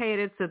anticipate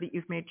it so that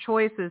you've made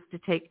choices to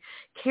take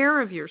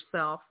care of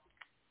yourself,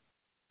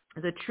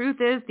 the truth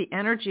is the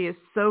energy is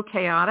so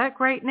chaotic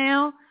right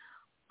now,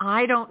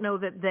 I don't know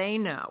that they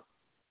know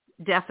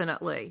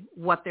definitely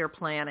what they're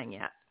planning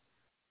yet.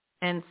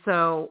 And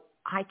so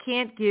I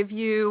can't give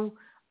you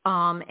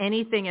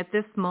anything at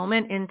this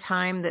moment in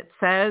time that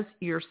says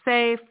you're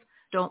safe,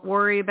 don't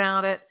worry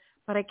about it.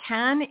 But I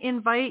can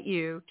invite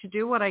you to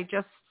do what I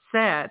just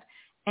said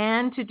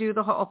and to do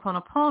the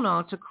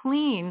Ho'oponopono to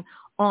clean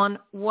on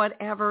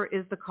whatever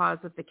is the cause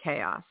of the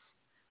chaos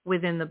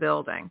within the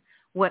building,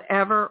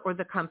 whatever, or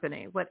the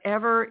company,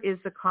 whatever is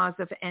the cause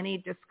of any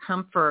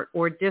discomfort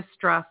or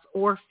distress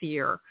or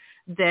fear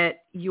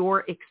that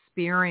you're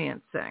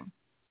experiencing,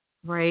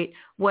 right?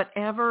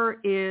 Whatever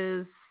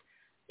is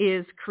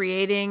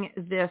creating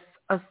this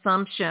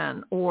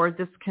assumption or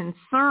this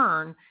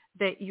concern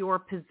that your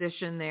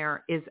position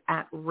there is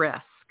at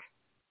risk.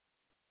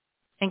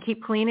 And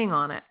keep cleaning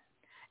on it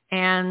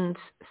and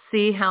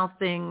see how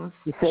things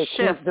shift.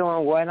 Keep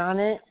doing what on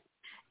it?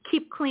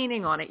 Keep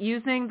cleaning on it,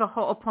 using the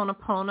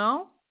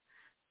Ho'oponopono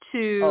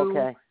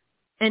to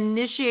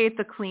initiate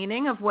the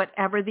cleaning of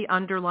whatever the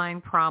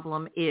underlying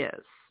problem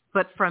is,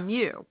 but from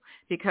you,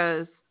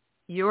 because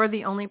you're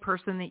the only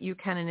person that you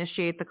can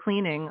initiate the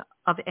cleaning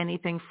of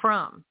anything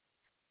from.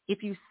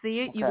 If you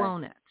see it, you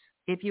own it.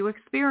 If you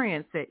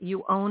experience it,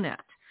 you own it.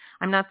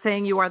 I'm not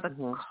saying you are the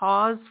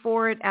cause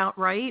for it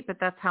outright, but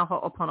that's how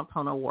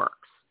Ho'oponopono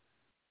works.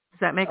 Does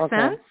that make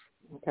sense?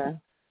 Okay.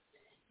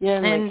 Yeah,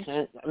 it makes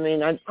sense. I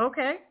mean,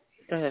 Okay.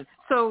 Go ahead.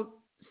 So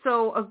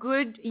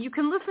you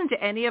can listen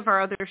to any of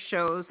our other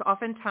shows.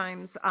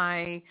 Oftentimes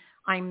I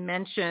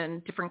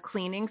mention different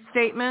cleaning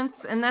statements,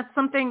 and that's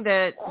something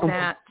that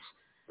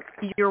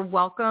you're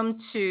welcome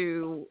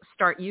to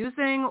start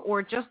using,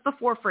 or just the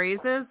 4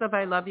 phrases of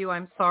I love you,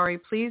 I'm sorry,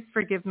 please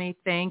forgive me,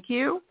 thank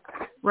you,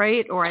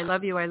 right? Or I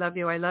love you, I love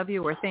you, I love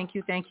you, or thank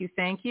you, thank you,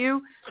 thank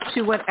you,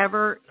 to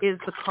whatever is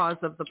the cause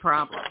of the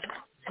problem,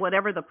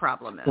 whatever the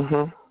problem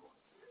is.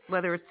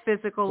 Whether it's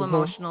physical,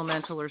 emotional,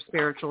 mental, or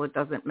spiritual, it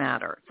doesn't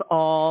matter. It's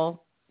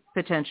all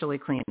potentially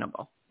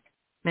cleanable.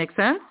 Make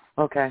sense?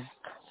 Okay.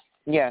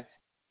 Yes.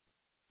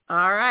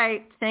 All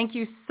right. Thank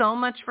you so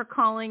much for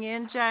calling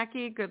in,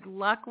 Jackie. Good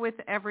luck with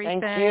everything.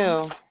 Thank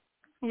you.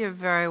 You're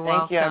very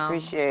welcome. Thank you. I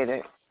appreciate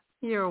it.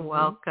 You're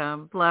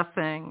welcome.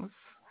 Blessings.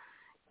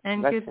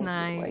 And Blessings good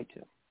night.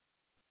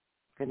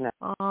 Good night.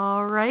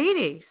 All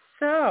righty.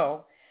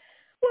 So,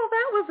 well,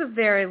 that was a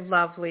very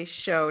lovely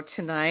show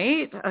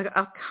tonight.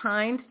 A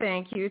kind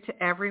thank you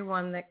to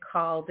everyone that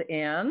called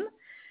in.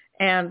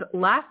 And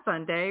last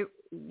Sunday,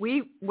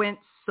 we went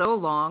so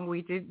long,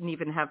 we didn't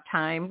even have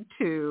time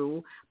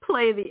to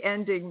play the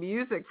ending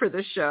music for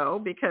the show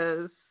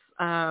because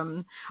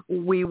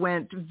we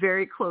went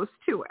very close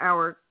to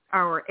our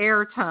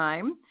air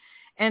time.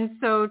 And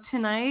so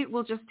tonight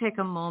we'll just take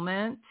a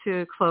moment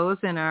to close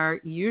in our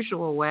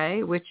usual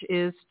way, which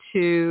is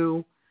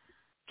to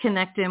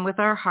connect in with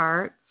our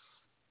hearts,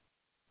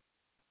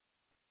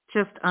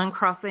 just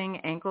uncrossing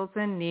ankles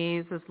and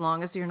knees. As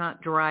long as you're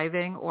not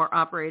driving or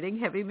operating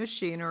heavy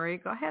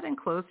machinery, go ahead and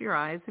close your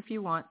eyes if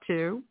you want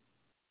to.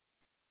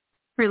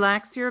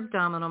 Relax your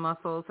abdominal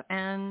muscles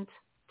and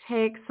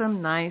take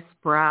some nice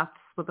breaths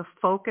with a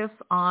focus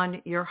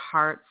on your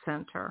heart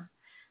center,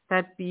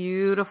 that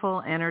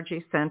beautiful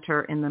energy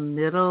center in the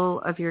middle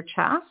of your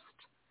chest,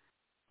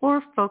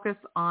 or focus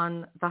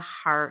on the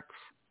heart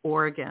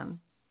organ,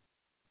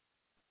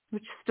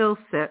 which still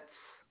sits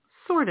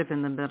sort of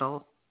in the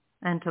middle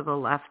and to the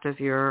left of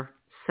your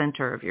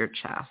center of your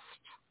chest.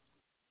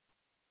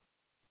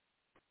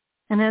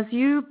 And as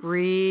you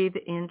breathe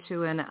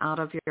into and out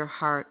of your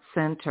heart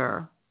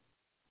center,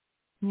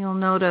 you'll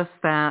notice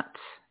that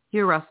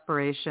your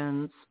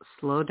respirations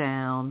slow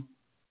down.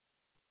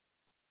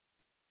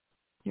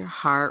 Your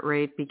heart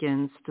rate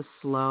begins to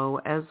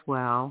slow as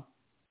well.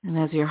 And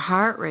as your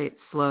heart rate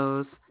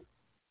slows,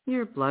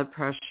 your blood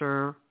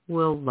pressure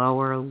will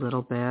lower a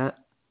little bit.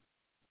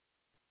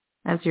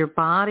 As your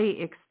body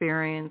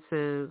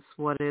experiences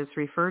what is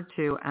referred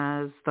to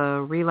as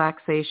the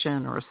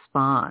relaxation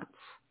response.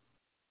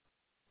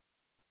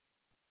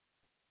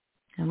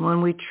 And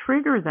when we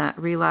trigger that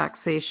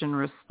relaxation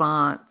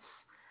response,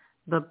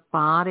 the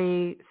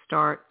body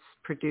starts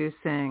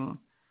producing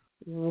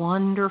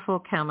wonderful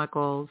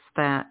chemicals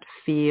that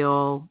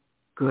feel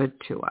good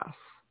to us.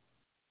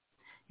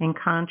 In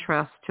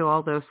contrast to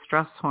all those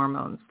stress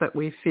hormones that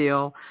we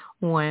feel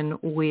when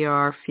we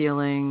are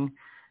feeling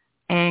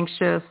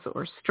anxious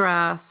or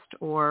stressed,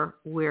 or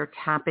we're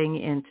tapping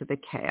into the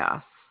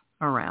chaos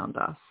around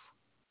us.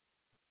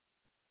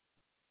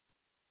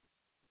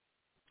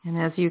 And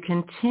as you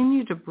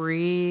continue to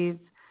breathe,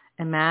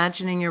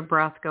 imagining your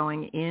breath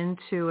going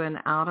into and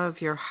out of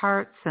your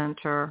heart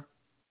center,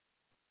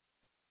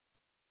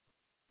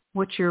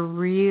 what you're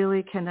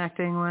really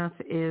connecting with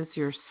is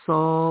your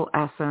soul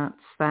essence,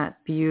 that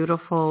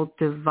beautiful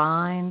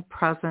divine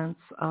presence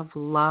of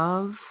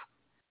love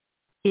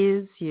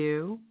is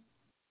you,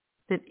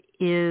 that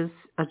is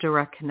a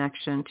direct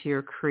connection to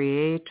your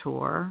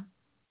Creator,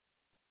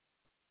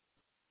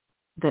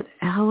 that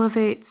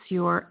elevates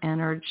your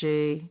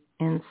energy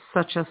in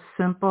such a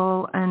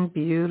simple and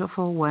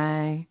beautiful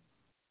way.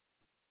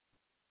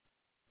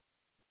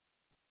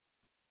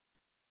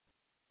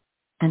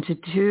 And to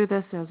do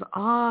this as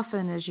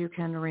often as you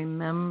can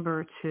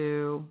remember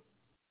to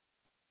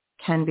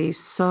can be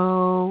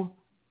so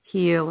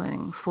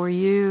healing for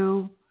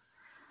you,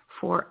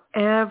 for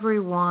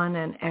everyone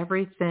and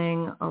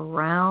everything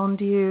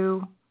around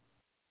you,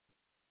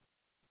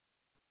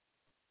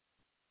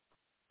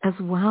 as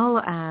well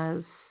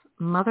as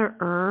Mother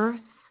Earth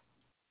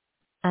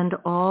and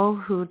all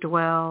who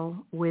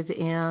dwell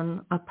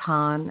within,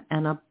 upon,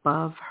 and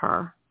above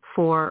her.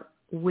 For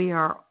we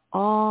are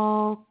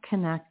all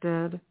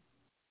connected.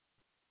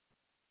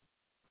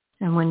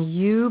 And when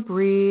you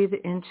breathe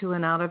into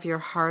and out of your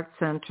heart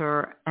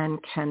center and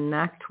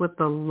connect with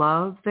the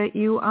love that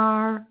you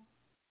are,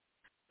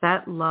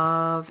 that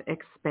love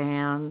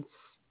expands.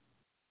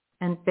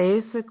 And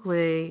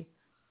basically,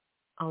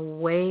 a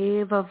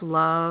wave of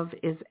love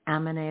is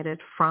emanated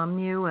from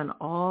you in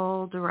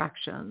all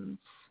directions.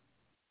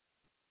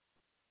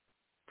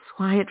 That's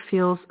why it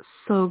feels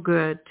so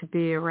good to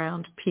be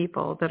around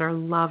people that are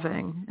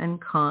loving and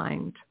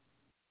kind.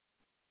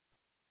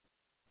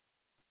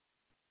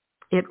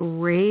 It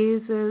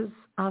raises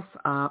us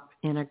up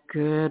in a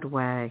good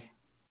way.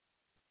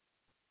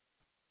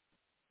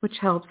 which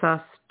helps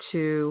us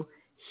to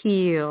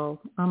heal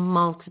a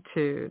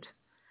multitude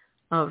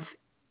of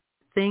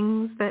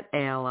things that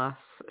ail us,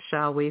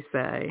 shall we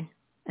say.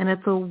 And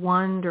it's a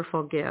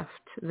wonderful gift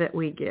that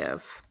we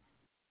give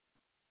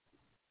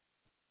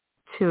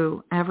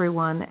to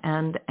everyone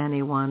and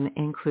anyone,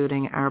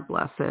 including our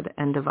blessed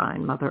and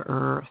divine Mother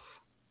Earth.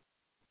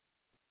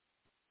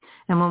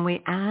 And when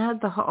we add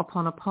the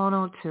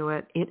Ho'oponopono to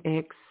it, it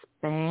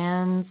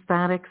expands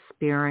that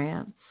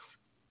experience.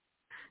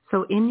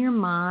 So in your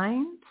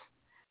mind,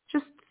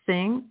 just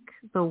think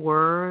the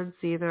words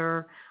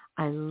either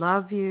I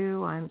love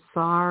you, I'm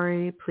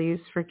sorry, please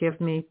forgive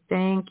me,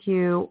 thank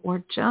you,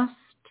 or just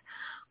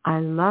I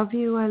love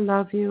you, I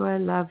love you, I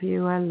love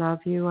you, I love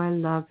you, I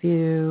love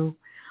you,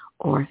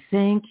 or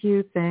thank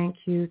you, thank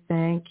you,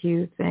 thank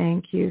you,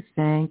 thank you,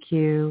 thank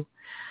you,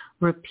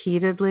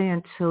 repeatedly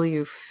until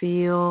you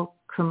feel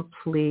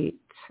complete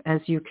as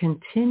you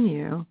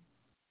continue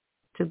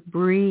to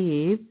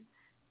breathe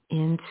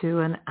into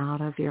and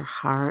out of your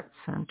heart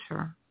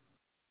center.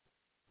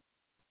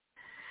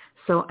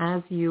 So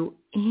as you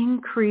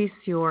increase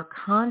your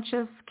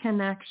conscious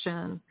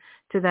connection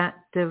to that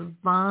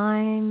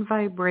divine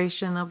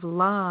vibration of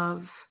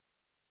love,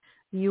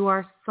 you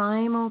are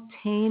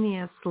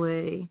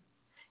simultaneously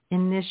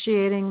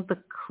initiating the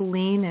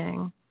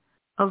cleaning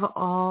of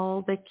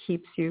all that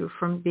keeps you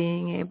from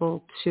being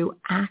able to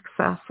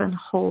access and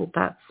hold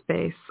that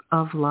space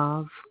of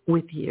love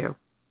with you.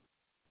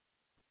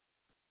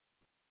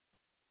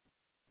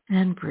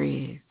 And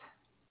breathe.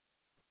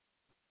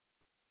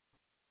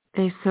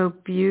 They so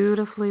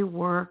beautifully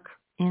work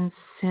in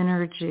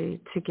synergy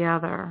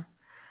together.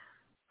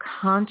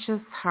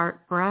 Conscious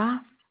heart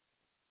breath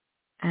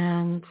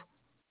and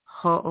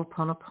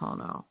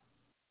Ho'oponopono.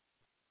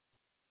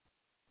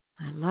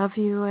 I love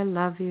you, I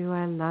love you,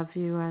 I love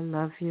you, I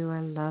love you, I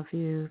love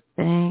you.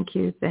 Thank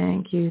you,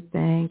 thank you,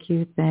 thank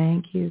you,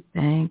 thank you,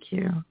 thank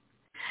you.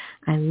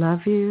 I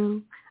love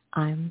you.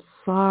 I'm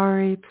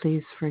sorry.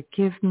 Please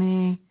forgive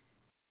me.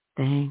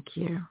 Thank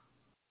you.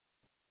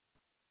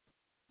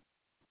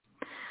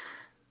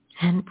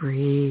 And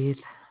breathe.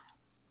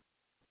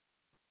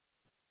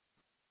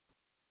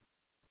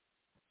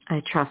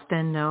 I trust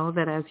and know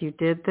that as you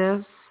did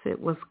this, it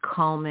was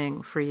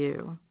calming for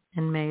you,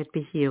 and may it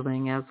be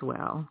healing as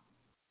well.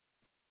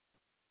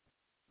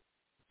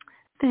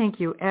 Thank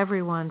you,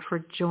 everyone,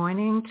 for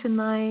joining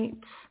tonight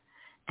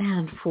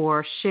and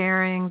for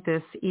sharing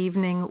this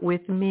evening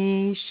with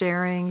me,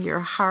 sharing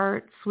your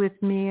hearts with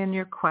me and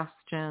your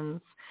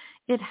questions.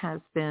 It has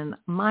been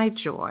my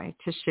joy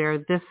to share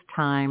this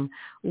time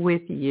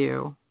with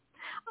you.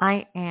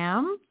 I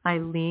am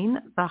Ilene,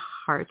 the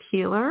Heart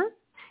Healer.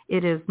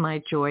 It is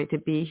my joy to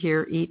be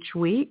here each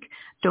week.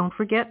 Don't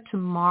forget,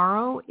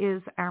 tomorrow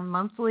is our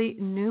monthly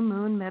new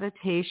moon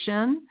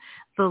meditation.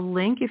 The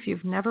link, if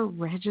you've never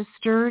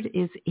registered,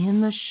 is in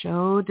the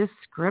show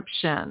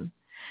description.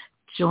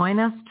 Join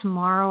us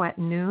tomorrow at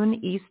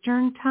noon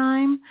Eastern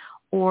time,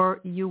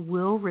 or you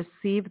will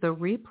receive the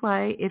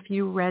replay if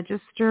you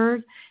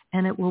registered,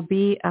 and it will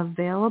be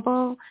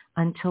available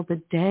until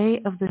the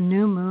day of the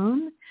new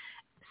moon,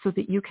 so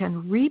that you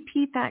can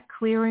repeat that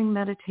clearing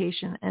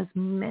meditation as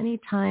many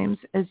times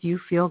as you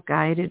feel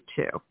guided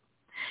to.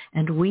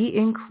 And we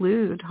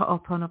include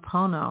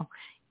Ho'oponopono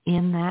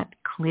in that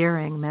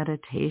clearing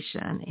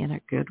meditation in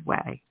a good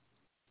way.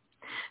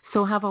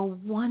 So have a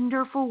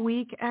wonderful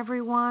week,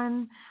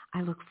 everyone.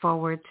 I look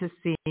forward to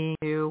seeing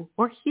you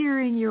or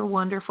hearing your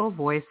wonderful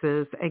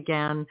voices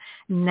again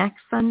next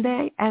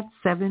Sunday at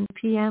 7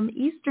 p.m.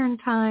 Eastern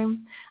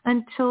Time.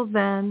 Until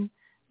then,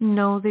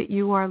 know that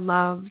you are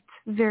loved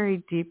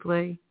very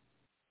deeply.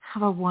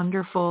 Have a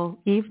wonderful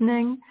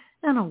evening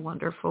and a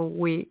wonderful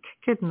week.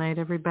 Good night,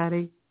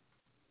 everybody.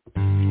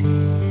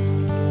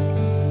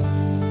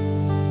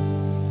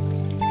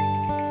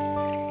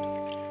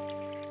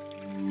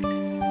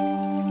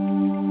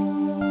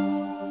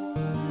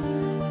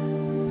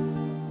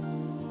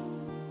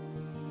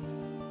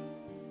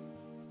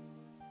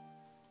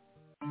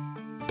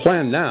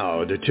 Plan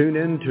now to tune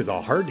in to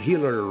the Heart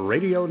Healer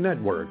Radio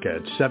Network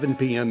at 7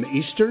 p.m.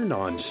 Eastern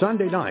on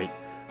Sunday night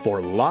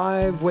for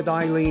Live with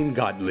Ilene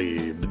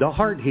Gottlieb, the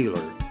Heart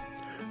Healer.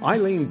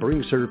 Ilene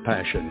brings her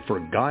passion for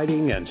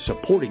guiding and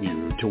supporting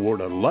you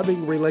toward a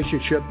loving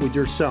relationship with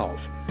yourself,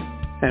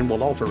 and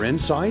will offer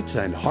insights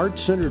and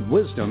heart-centered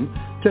wisdom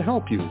to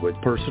help you with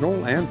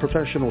personal and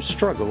professional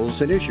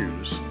struggles and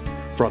issues.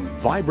 From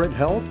vibrant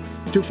health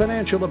to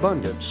financial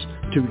abundance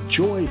to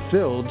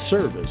joy-filled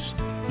service,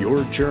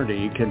 your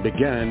journey can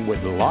begin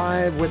with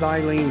Live with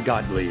Ilene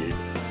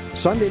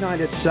Gottlieb, Sunday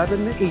night at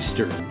 7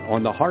 Eastern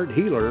on the Heart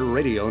Healer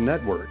Radio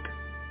Network.